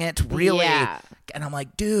R-ing it, really. Yeah. And I'm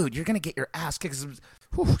like, dude, you're going to get your ass kicked.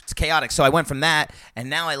 It's chaotic. So I went from that, and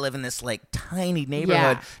now I live in this like tiny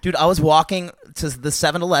neighborhood. Yeah. Dude, I was walking to the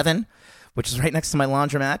 7-Eleven, which is right next to my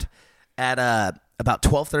laundromat, at about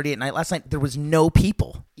 12:30 at night last night. There was no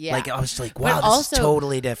people. Yeah. Like, I was like, wow, this is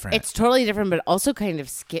totally different. It's totally different, but also kind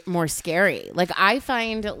of more scary. Like, I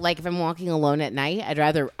find, like, if I'm walking alone at night, I'd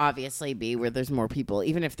rather obviously be where there's more people,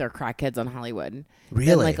 even if they're crackheads on Hollywood. Really?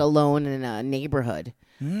 Than, like, alone in a neighborhood.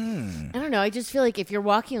 I don't know. I just feel like if you're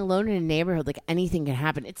walking alone in a neighborhood, like anything can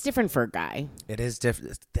happen. It's different for a guy. It is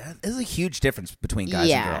different. That is a huge difference between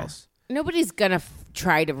guys and girls. Nobody's gonna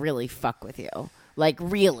try to really fuck with you. Like,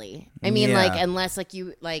 really. I mean, like, unless like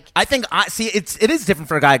you like. I think it is different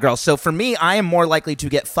for a guy and girl. So for me, I am more likely to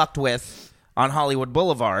get fucked with on Hollywood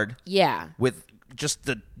Boulevard. Yeah. With just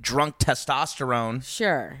the drunk testosterone.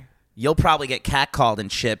 Sure. You'll probably get catcalled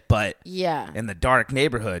and shit, but in the dark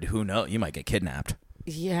neighborhood, who knows? You might get kidnapped.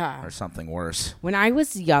 Yeah. Or something worse. When I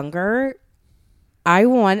was younger, I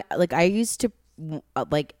used to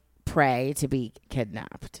pray to be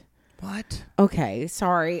kidnapped. What? Okay,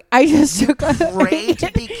 sorry. I just took pray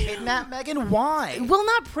to be kidnapped, Megan? Why? Well,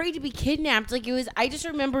 not pray to be kidnapped. Like, it was, I just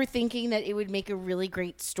remember thinking that it would make a really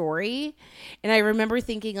great story. And I remember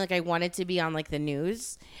thinking, like, I wanted to be on, like, the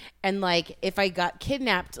news. And, like, if I got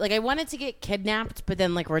kidnapped, like, I wanted to get kidnapped, but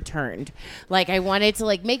then, like, returned. Like, I wanted to,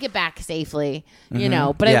 like, make it back safely, you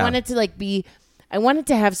know. But I wanted to, like, I wanted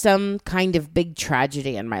to have some kind of big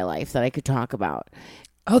tragedy in my life that I could talk about.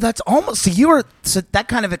 Oh, that's almost so that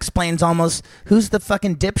kind of explains almost who's the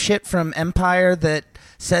fucking dipshit from Empire that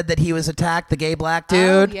said that he was attacked, the gay black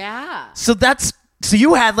dude. Oh, yeah. So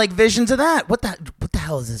you had like visions of that. What the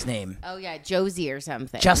hell is his name? Oh yeah, Josie or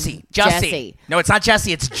something. Jussie. No, it's not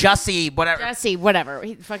Jesse, it's Jussie, whatever. Jussie, whatever.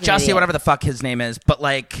 Jussie, whatever the fuck his name is. But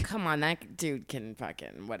like, come on, that dude can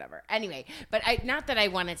fucking whatever. Anyway, but not that I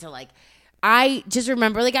wanted to like. I just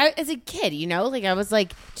remember, like, as a kid, you know, like, I was,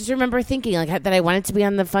 like, just remember thinking, like, that I wanted to be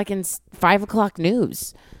on the fucking 5 o'clock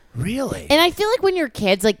news. Really? And I feel like when you're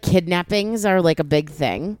kids, like, kidnappings are, like, a big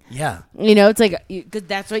thing. Yeah. You know, it's, like, because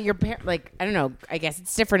that's what your parents, like, I don't know, I guess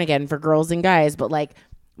it's different again for girls and guys, but, like,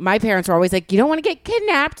 my parents were always, like, you don't want to get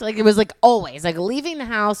kidnapped. Like, it was, like, always, like, leaving the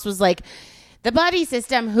house was, like, the buddy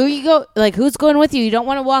system, who's going with you? You don't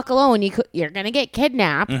want to walk alone. You're going to get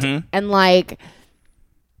kidnapped. Mm-hmm. And, like...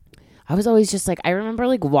 I was always just like, I remember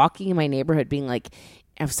like walking in my neighborhood being like,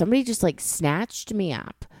 if somebody just like snatched me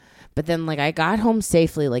up, but then like I got home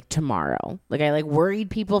safely like tomorrow. Like I like worried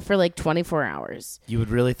people for like 24 hours. You would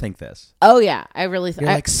really think this? Oh yeah, I really You're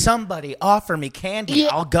like, somebody offer me candy. Yeah,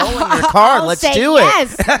 I'll go in your car. Let's do it.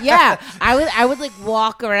 Yes. Yeah. I would like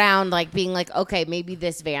walk around like being like, okay, maybe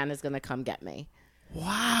this van is going to come get me.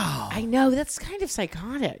 Wow. I know. That's kind of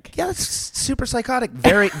psychotic. Yeah, that's super psychotic.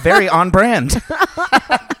 Very, very on brand.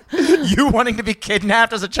 You wanting to be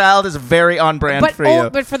kidnapped as a child is very on brand for you.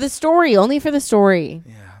 But for the story, only for the story.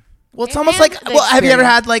 Yeah. Well, it's almost like, have you ever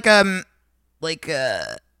had like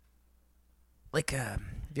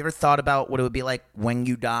you ever thought about what it would be like when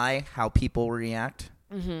you die, how people react?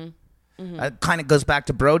 It kind of goes back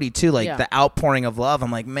to Brody too, like the outpouring of love.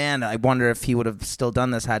 I'm like, man, I wonder if he would have still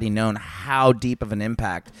done this had he known how deep of an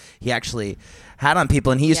impact he actually had on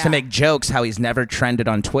people. And he used to make jokes how he's never trended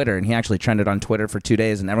on Twitter, and he actually trended on Twitter for 2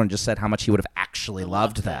 days, and everyone just said how much he would have actually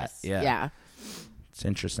loved that. Yeah. It's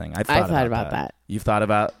interesting. I've thought about that. You've thought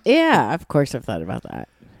about? Yeah, of course I've thought about that.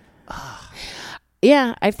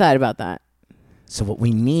 Yeah, I've thought about that. So what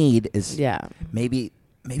we need is maybe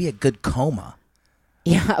a good coma.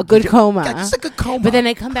 Yeah, a good coma. Yeah, just a good coma. But then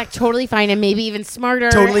I come back totally fine and maybe even smarter.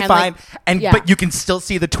 Totally and fine. Like, but you can still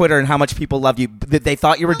see the Twitter and how much people love you. They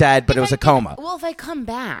thought you were dead, but it was a coma. Well, if I come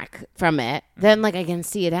back from it, then like I can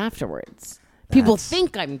see it afterwards. People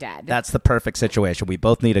think I'm dead. That's the perfect situation. We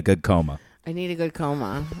both need a good coma. I need a good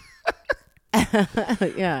coma.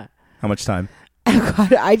 Yeah. How much time? Oh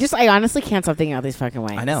God, I honestly can't stop thinking about these fucking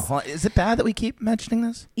ways. I know. Is it bad that we keep mentioning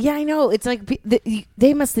this? Yeah, I know. It's like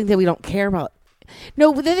they must think that we don't care about.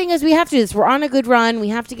 No, but the thing is, we have to do this. We're on a good run. We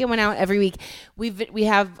have to get one out every week. We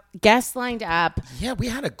have guests lined up. Yeah, we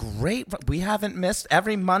had a great. We haven't missed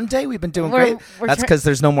every Monday. We've been doing great. That's because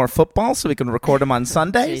there's no more football, so we can record them on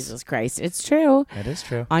Sundays. Jesus Christ, it's true. It is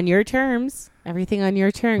true. On your terms, everything on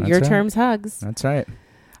your terms. That's your right. terms, hugs. That's right.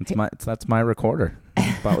 That's my recorder.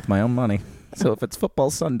 Bought with my own money. So if it's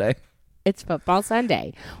football Sunday. It's football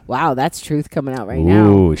Sunday. Wow, that's truth coming out right now.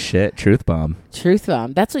 Ooh, shit. Truth bomb. Truth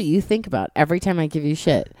bomb. That's what you think about every time I give you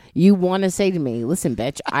shit. You want to say to me, listen,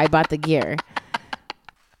 bitch, I bought the gear.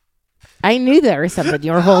 I knew there was something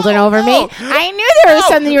you were holding over me. I knew there was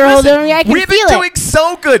something you were holding over me. I can feel it. We've been doing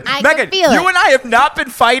so good. I Megan, can feel you it. and I have not been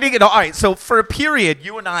fighting at all. All right, so for a period,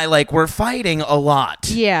 you and I, we're fighting a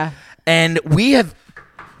lot. Yeah. And we have,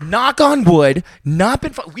 knock on wood, not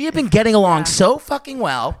been, we have been getting along so fucking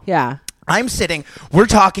well. Yeah. I'm sitting, we're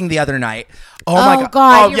talking the other night. Oh my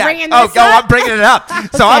God, you're bringing this up? I'm bringing it up.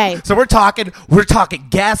 So Okay. so we're talking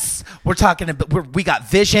guests, we got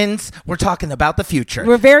visions, we're talking about the future.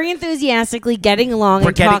 We're very enthusiastically getting along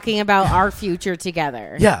and talking about our future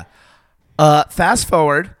together. Yeah. Fast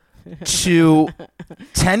forward to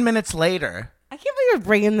 10 minutes later. I can't believe you're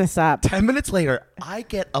bringing this up. 10 minutes later, I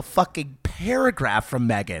get a fucking paragraph from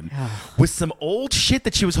Megan with some old shit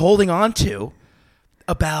that she was holding on to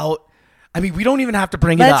about... I mean, we don't even have to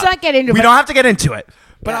bring it up. Let's not get into it. We don't have to get into it.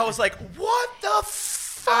 But I was like, what the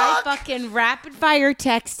fuck? I fucking rapid fire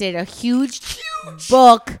texted a huge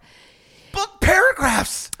book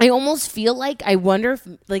paragraphs. I almost feel like I wonder if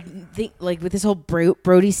like with this whole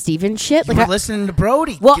Brody Stevens shit. You were listening to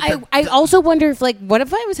Brody. Well, I also wonder if what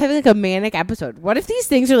if I was having a manic episode? What if these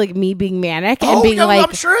things are me being manic and being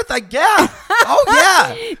I'm sure it's yeah. Oh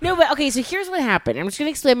yeah. No, but okay. So here's what happened. I'm just gonna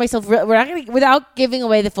explain myself. We're not gonna without giving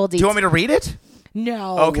away the full details. Do you want me to read it?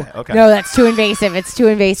 No. Okay. No, that's too invasive. It's too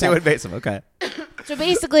invasive. Too invasive. Okay. So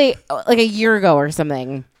basically, like a year ago or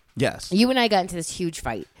something. Yes. You and I got into this huge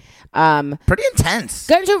fight. Pretty intense.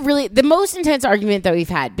 Got into the most intense argument that we've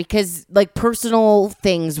had because personal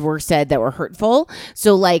things were said that were hurtful.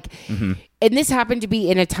 So and this happened to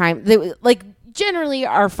be in a time that generally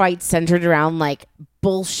our fights centered around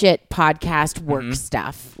bullshit podcast work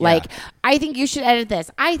stuff. Yeah. I think you should edit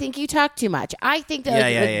this. I think you talk too much. I think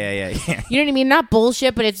that Yeah. You know what I mean? Not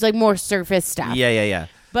bullshit, but it's more surface stuff. Yeah.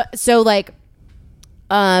 But so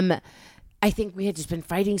I think we had just been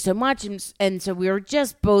fighting so much, and so we were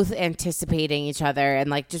just both anticipating each other,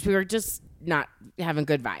 and we were just not having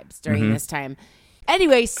good vibes during this time.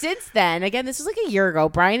 Anyway, since then, again, this was a year ago.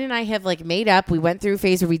 Brian and I have made up. We went through a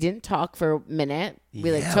phase where we didn't talk for a minute. We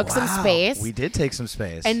took some space. We did take some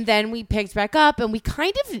space, and then we picked back up, and we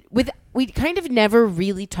kind of never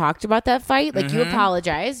really talked about that fight. You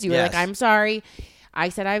apologized. You were like, "I'm sorry." I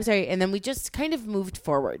said, "I'm sorry," and then we just kind of moved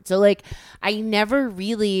forward. So I never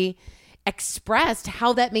really expressed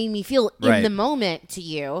how that made me feel in the moment to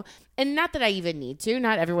you, and not that I even need to.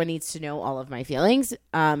 Not everyone needs to know all of my feelings.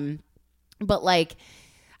 But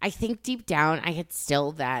I think deep down I had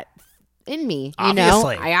still that in me.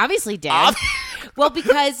 Obviously. I obviously did. Well,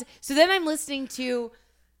 because so then I'm listening to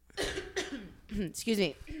excuse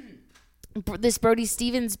me, this Brody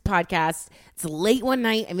Stevens podcast. It's late one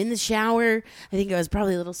night. I'm in the shower. I think I was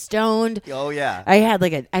probably a little stoned. Oh yeah. I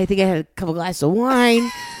think I had a couple glasses of wine.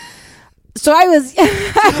 So I was.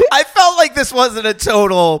 I felt like this wasn't a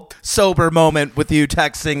total sober moment with you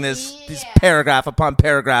texting this paragraph upon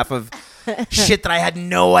paragraph of shit that I had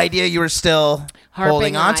no idea you were still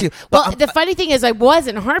holding on to. Well, the funny thing is, I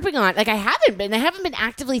wasn't harping on. I haven't been. I haven't been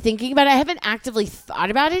actively thinking about it. I haven't actively thought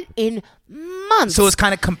about it in months. So it was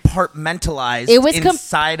kind of compartmentalized. It was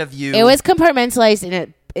inside of you. It was compartmentalized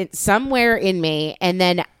in somewhere in me, and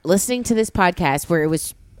then listening to this podcast where it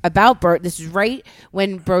was about this is right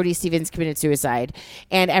when Brody Stevens committed suicide,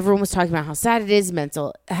 and everyone was talking about how sad it is,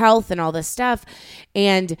 mental health and all this stuff.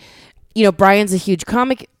 And you know, Brian's a huge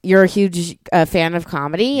comic. You're a huge fan of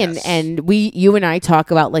comedy, Yes. and you and I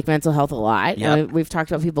talk about like mental health a lot. Yep. We've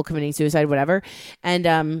talked about people committing suicide, whatever.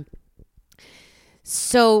 And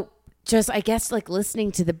so just, I guess, like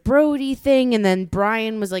listening to the Brody thing, and then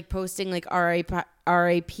Brian was like posting like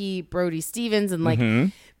R.I.P. Brody Stevens, and like,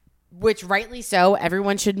 which rightly so,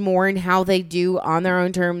 everyone should mourn how they do on their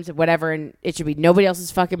own terms, whatever, and it should be nobody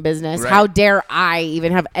else's fucking business. Right. How dare I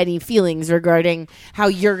even have any feelings regarding how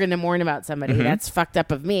you're going to mourn about somebody? That's fucked up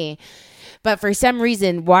of me. But for some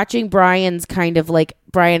reason, watching Brian's kind of like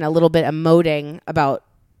Brian a little bit emoting about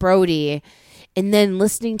Brody, and then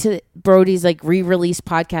listening to Brody's like re-release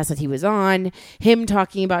podcast that he was on, him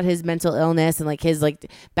talking about his mental illness and like his like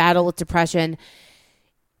battle with depression,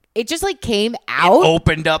 it just like came out. It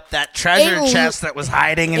opened up that treasure chest that was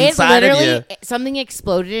hiding It inside of literally, you. something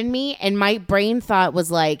exploded in me, and my brain thought was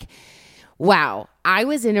like, wow, I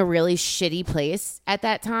was in a really shitty place at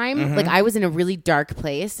that time. Like I was in a really dark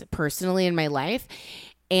place personally in my life.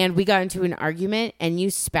 And we got into an argument, and you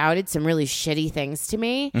spouted some really shitty things to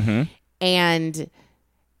me. And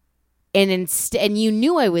you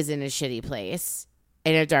knew I was in a shitty place,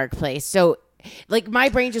 in a dark place. So like my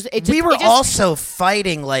brain We were also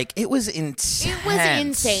fighting, like it was intense. It was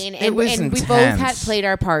insane. It was and intense. we both had played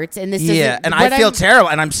our parts, and this Yeah, isn't and what I feel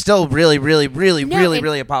terrible, and I'm still really, really, really,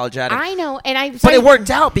 really apologetic. I know, and But it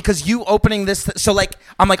worked out because you opening this. So like,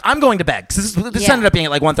 I'm going to bed because this ended up being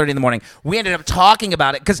at like 1:30 in the morning. We ended up talking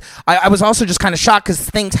about it because I was also just kind of shocked because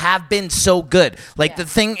things have been so good. Like the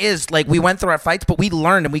thing is, like we went through our fights, but we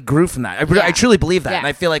learned and we grew from that. I truly believe that, and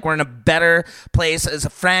I feel like we're in a better place as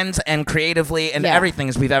friends and creatively and everything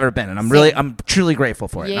as we've ever been. And I'm truly grateful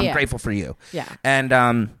for it. Yeah, and I'm grateful for you. Yeah.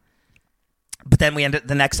 And but then we ended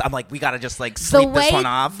the next. I'm like, we got to just like sleep this one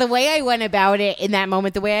off. The way I went about it in that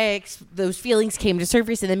moment, the way those feelings came to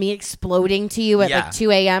surface, and then me exploding to you at like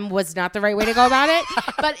 2 a.m. was not the right way to go about it.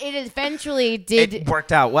 But it eventually did. It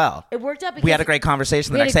worked out well. It worked out because we had a great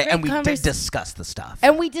conversation the next day, and we did discuss the stuff.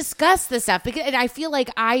 And we discussed the stuff and I feel like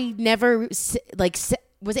I never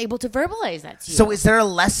was able to verbalize that to you. So, is there a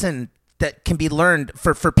lesson that can be learned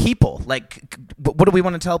for people? Like, what do we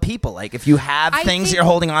want to tell people? Like, if you have things you're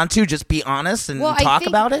holding on to, just be honest and talk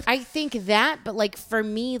about it. I think that, but like for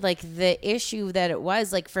me, like the issue that it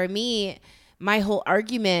was, like for me, my whole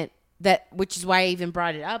argument which is why I even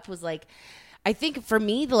brought it up, was like, I think for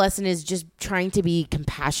me, the lesson is just trying to be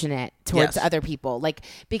compassionate towards other people. Like,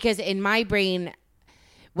 because in my brain,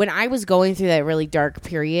 when I was going through that really dark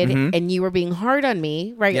period and you were being hard on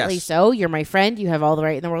me, rightly so, you're my friend, you have all the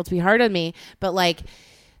right in the world to be hard on me, but like,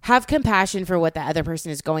 have compassion for what the other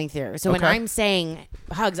person is going through. So when I'm saying,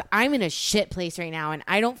 Hugs, I'm in a shit place right now, and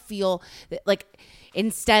I don't feel that, like,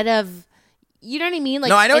 instead of, you know what I mean? Like,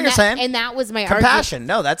 no, I know what you're saying. And that was my compassion. argument.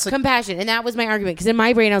 No, that's compassion. And that was my argument. Because in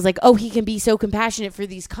my brain, I was like, oh, he can be so compassionate for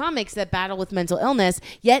these comics that battle with mental illness.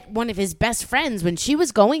 Yet one of his best friends, when she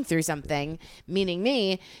was going through something, meaning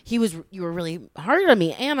me, you were really hard on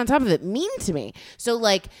me. And on top of it, mean to me. So,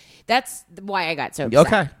 like, that's why I got so upset.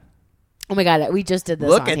 Okay. Oh my God, we just did this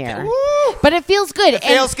Look on at here. Woo! But it feels good. It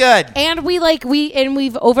feels good. And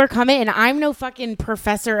we've overcome it. And I'm no fucking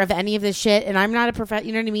professor of any of this shit. And I'm not a professor,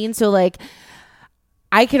 you know what I mean? So, like,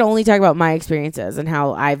 I can only talk about my experiences and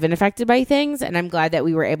how I've been affected by things. And I'm glad that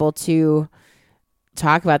we were able to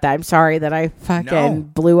talk about that. I'm sorry that I fucking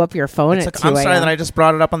blew up your phone at 2 I'm sorry a.m. that I just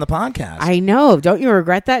brought it up on the podcast. I know. Don't you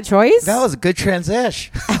regret that choice? That was a good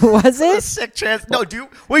transition. Was it? A sick No, do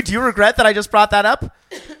you regret that I just brought that up?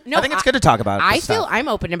 No, I think it's good to talk about it. I feel I'm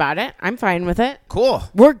open about it. I'm fine with it. Cool.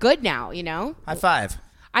 We're good now, you know? High five.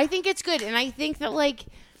 I think it's good. And I think that, like,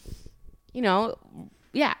 you know,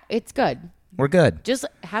 yeah, it's good. We're good. Just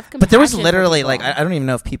have compassion. But there was literally, for like, people. I don't even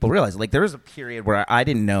know if people realize, like, there was a period where I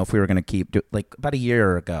didn't know if we were going to keep, like, about a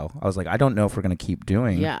year ago, I was like, I don't know if we're going to keep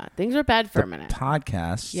doing Yeah, things are bad for a minute.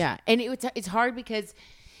 podcasts. Yeah, and it's hard because...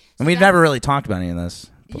 And we've never really talked about any of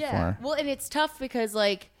this before. Yeah, well, and it's tough because,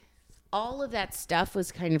 like, all of that stuff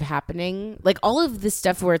was kind of happening. Like, all of this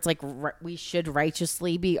stuff where it's like we should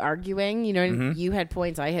righteously be arguing, you know, you had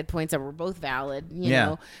points, I had points that were both valid, you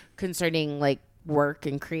know, concerning, like, work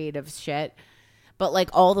and creative shit. But, like,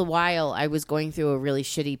 all the while I was going through a really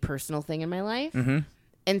shitty personal thing in my life.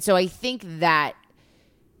 And so I think that,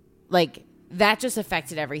 like, that just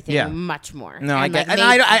affected everything much more. No, and I get, like,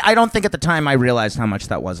 and I don't think at the time I realized how much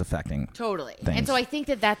that was affecting. Totally. things. And so I think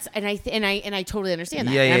that's, and I totally understand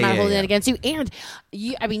that. Yeah, and I'm yeah, not yeah, holding yeah. that against you.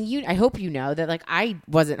 And I hope you know that, like, I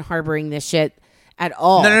wasn't harboring this shit at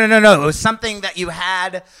all. No. It was something that you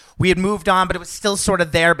had. We had moved on, but it was still sort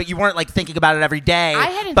of there. But you weren't like thinking about it every day. I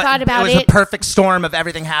hadn't thought about it. It was a perfect storm of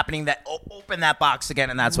everything happening that opened that box again,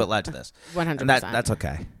 and that's what led to this. 100%. And that's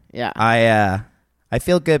okay. Yeah. I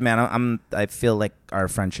feel good, man. I feel like our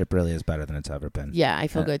friendship really is better than it's ever been. Yeah, I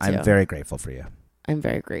feel good too. I'm very grateful for you. I'm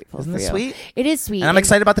very grateful. Isn't for this you. sweet? It is sweet. And I'm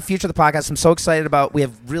excited about the future of the podcast. I'm so excited about. We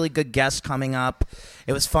have really good guests coming up.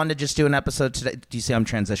 It was fun to just do an episode today. Do you see I'm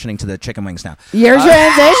transitioning to the chicken wings now? You're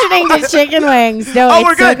transitioning to chicken wings. No,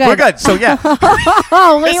 we're good. We're good. So yeah.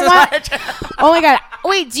 Oh my god.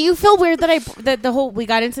 Wait, do you feel weird that we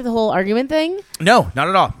got into the whole argument thing? No, not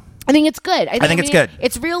at all. I think it's good. I think it's good.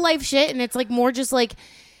 It's real life shit, and it's like more just like,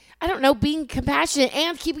 I don't know, being compassionate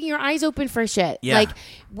and keeping your eyes open for shit. Yeah. Like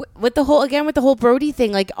with the whole Brody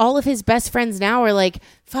thing, like all of his best friends now are like,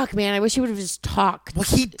 fuck, man, I wish he would have just talked. Well,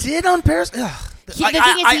 he did on Paris.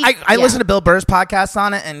 I listened to Bill Burr's podcast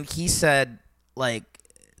on it, and he said like,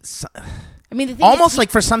 I mean, the thing almost is,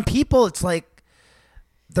 like for some people, it's like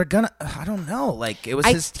they're gonna. I don't know. Like it was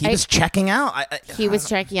he was checking out. He was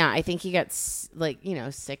checking out. I think he got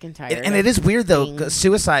sick and tired. And it is weird though.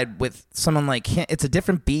 Suicide with someone like him, it's a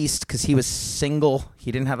different beast because he was single.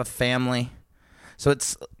 He didn't have a family. So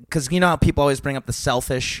it's because you know how people always bring up the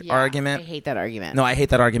selfish argument. I hate that argument. No, I hate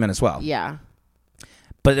that argument as well. Yeah.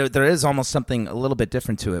 But there is almost something a little bit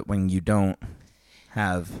different to it when you don't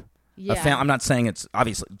have a family. I'm not saying it's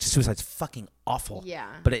obviously suicide's fucking awful. Yeah.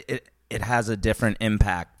 But it has a different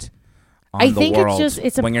impact on the world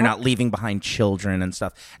when you're not leaving behind children and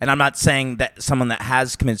stuff. And I'm not saying that someone that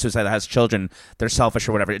has committed suicide that has children, they're selfish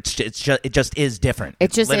or whatever. It just is different.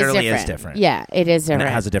 It just literally is different. Yeah, it is different. And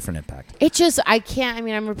it has a different impact. It just, I can't, I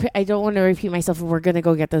mean, I don't want to repeat myself, and we're going to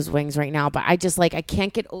go get those wings right now, but I just I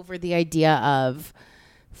can't get over the idea of,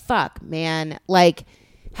 fuck, man, like,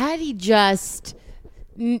 had he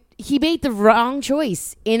made the wrong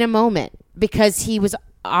choice in a moment because he was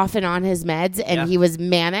off and on his meds and he was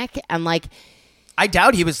manic and like, I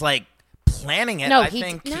doubt he was like planning it. No, I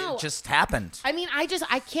think it just happened. I mean, I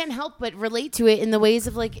can't help but relate to it in the ways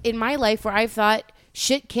of like in my life where I've thought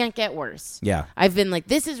shit can't get worse. Yeah. I've been like,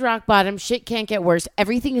 this is rock bottom. Shit can't get worse.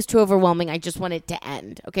 Everything is too overwhelming. I just want it to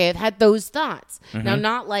end. Okay. I've had those thoughts. Mm-hmm. Now,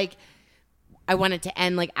 not like I want it to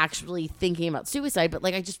end like actually thinking about suicide, but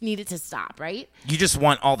like I just need it to stop, right? You just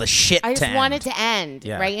want all the shit to end. I just want it to end,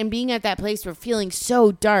 right? And being at that place where feeling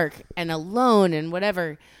so dark and alone and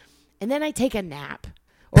whatever, and then I take a nap.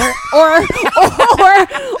 Or you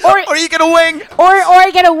get a wing. Or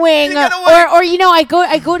I get a wing. Or you know, I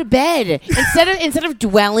go to bed. Instead of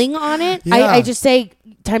dwelling on it, I just say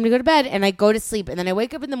time to go to bed and I go to sleep, and then I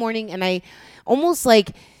wake up in the morning and I almost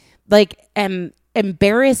like am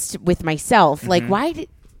embarrassed with myself. Like, why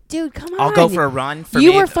dude, come on. I'll go for a run.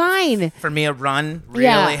 You were fine. For me, a run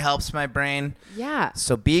really helps my brain. Yeah.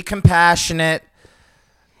 So be compassionate.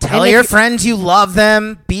 Tell your friends you love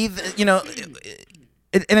them. And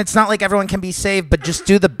it's not like everyone can be saved, but just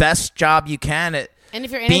do the best job you can at and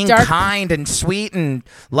if you're in being kind and sweet and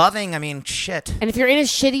loving. I mean, shit. And if you're in a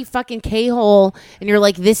shitty fucking K-hole and you're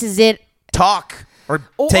like, this is it. Talk. Or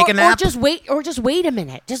take a nap. Or just wait a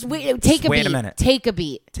minute. Just wait. Take a beat. Wait a minute. Take a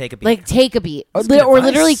beat. Take a beat. Like, take a beat. Or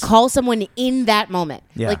literally call someone in that moment.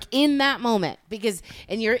 Yeah. Like, in that moment. Because,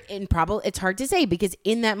 and you're in it's hard to say because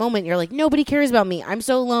in that moment, you're like, nobody cares about me. I'm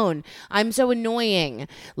so alone. I'm so annoying.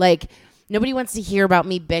 Like, nobody wants to hear about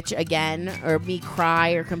me bitch again or me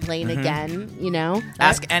cry or complain again, you know?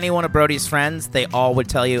 Ask any one of Brody's friends. They all would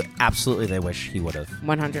tell you absolutely they wish he would have.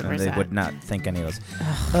 100%. They would not think any of those.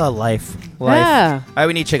 Life. Yeah. All right,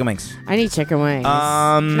 we need chicken wings. I need chicken wings.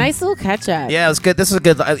 Nice little catch-up. Yeah, it was good. This was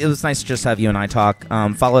good. It was nice to just have you and I talk.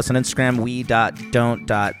 Follow us on Instagram, we.don't.bang.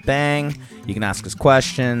 You can ask us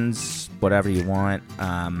questions, whatever you want.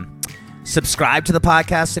 Subscribe to the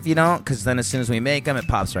podcast if you don't, because then as soon as we make them, it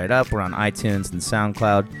pops right up. We're on iTunes and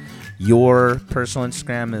SoundCloud. Your personal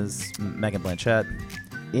Instagram is Megan Blanchett.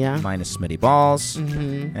 Yeah. Mine is Smitty Balls.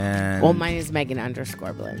 Mm-hmm. And mine is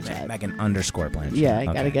Megan_Blanchett. Megan_Blanchett. Yeah, I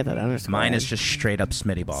gotta get that underscore. Mine is just straight up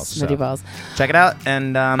Smitty Balls. Smitty Balls. Check it out.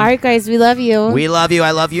 And all right, guys, we love you. We love you.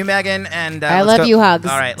 I love you, Megan. And I love you, Hugs.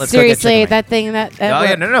 All right, let's seriously, go get chicken that thing oh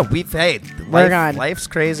yeah, no. We're gone. Life's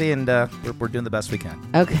crazy, and we're doing the best we can.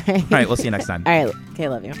 Okay. All right, we'll see you next time. All right. Okay,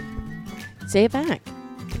 love you. Say it back.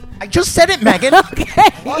 I just said it, Megan. Okay.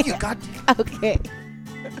 Oh, you goddamn. Okay.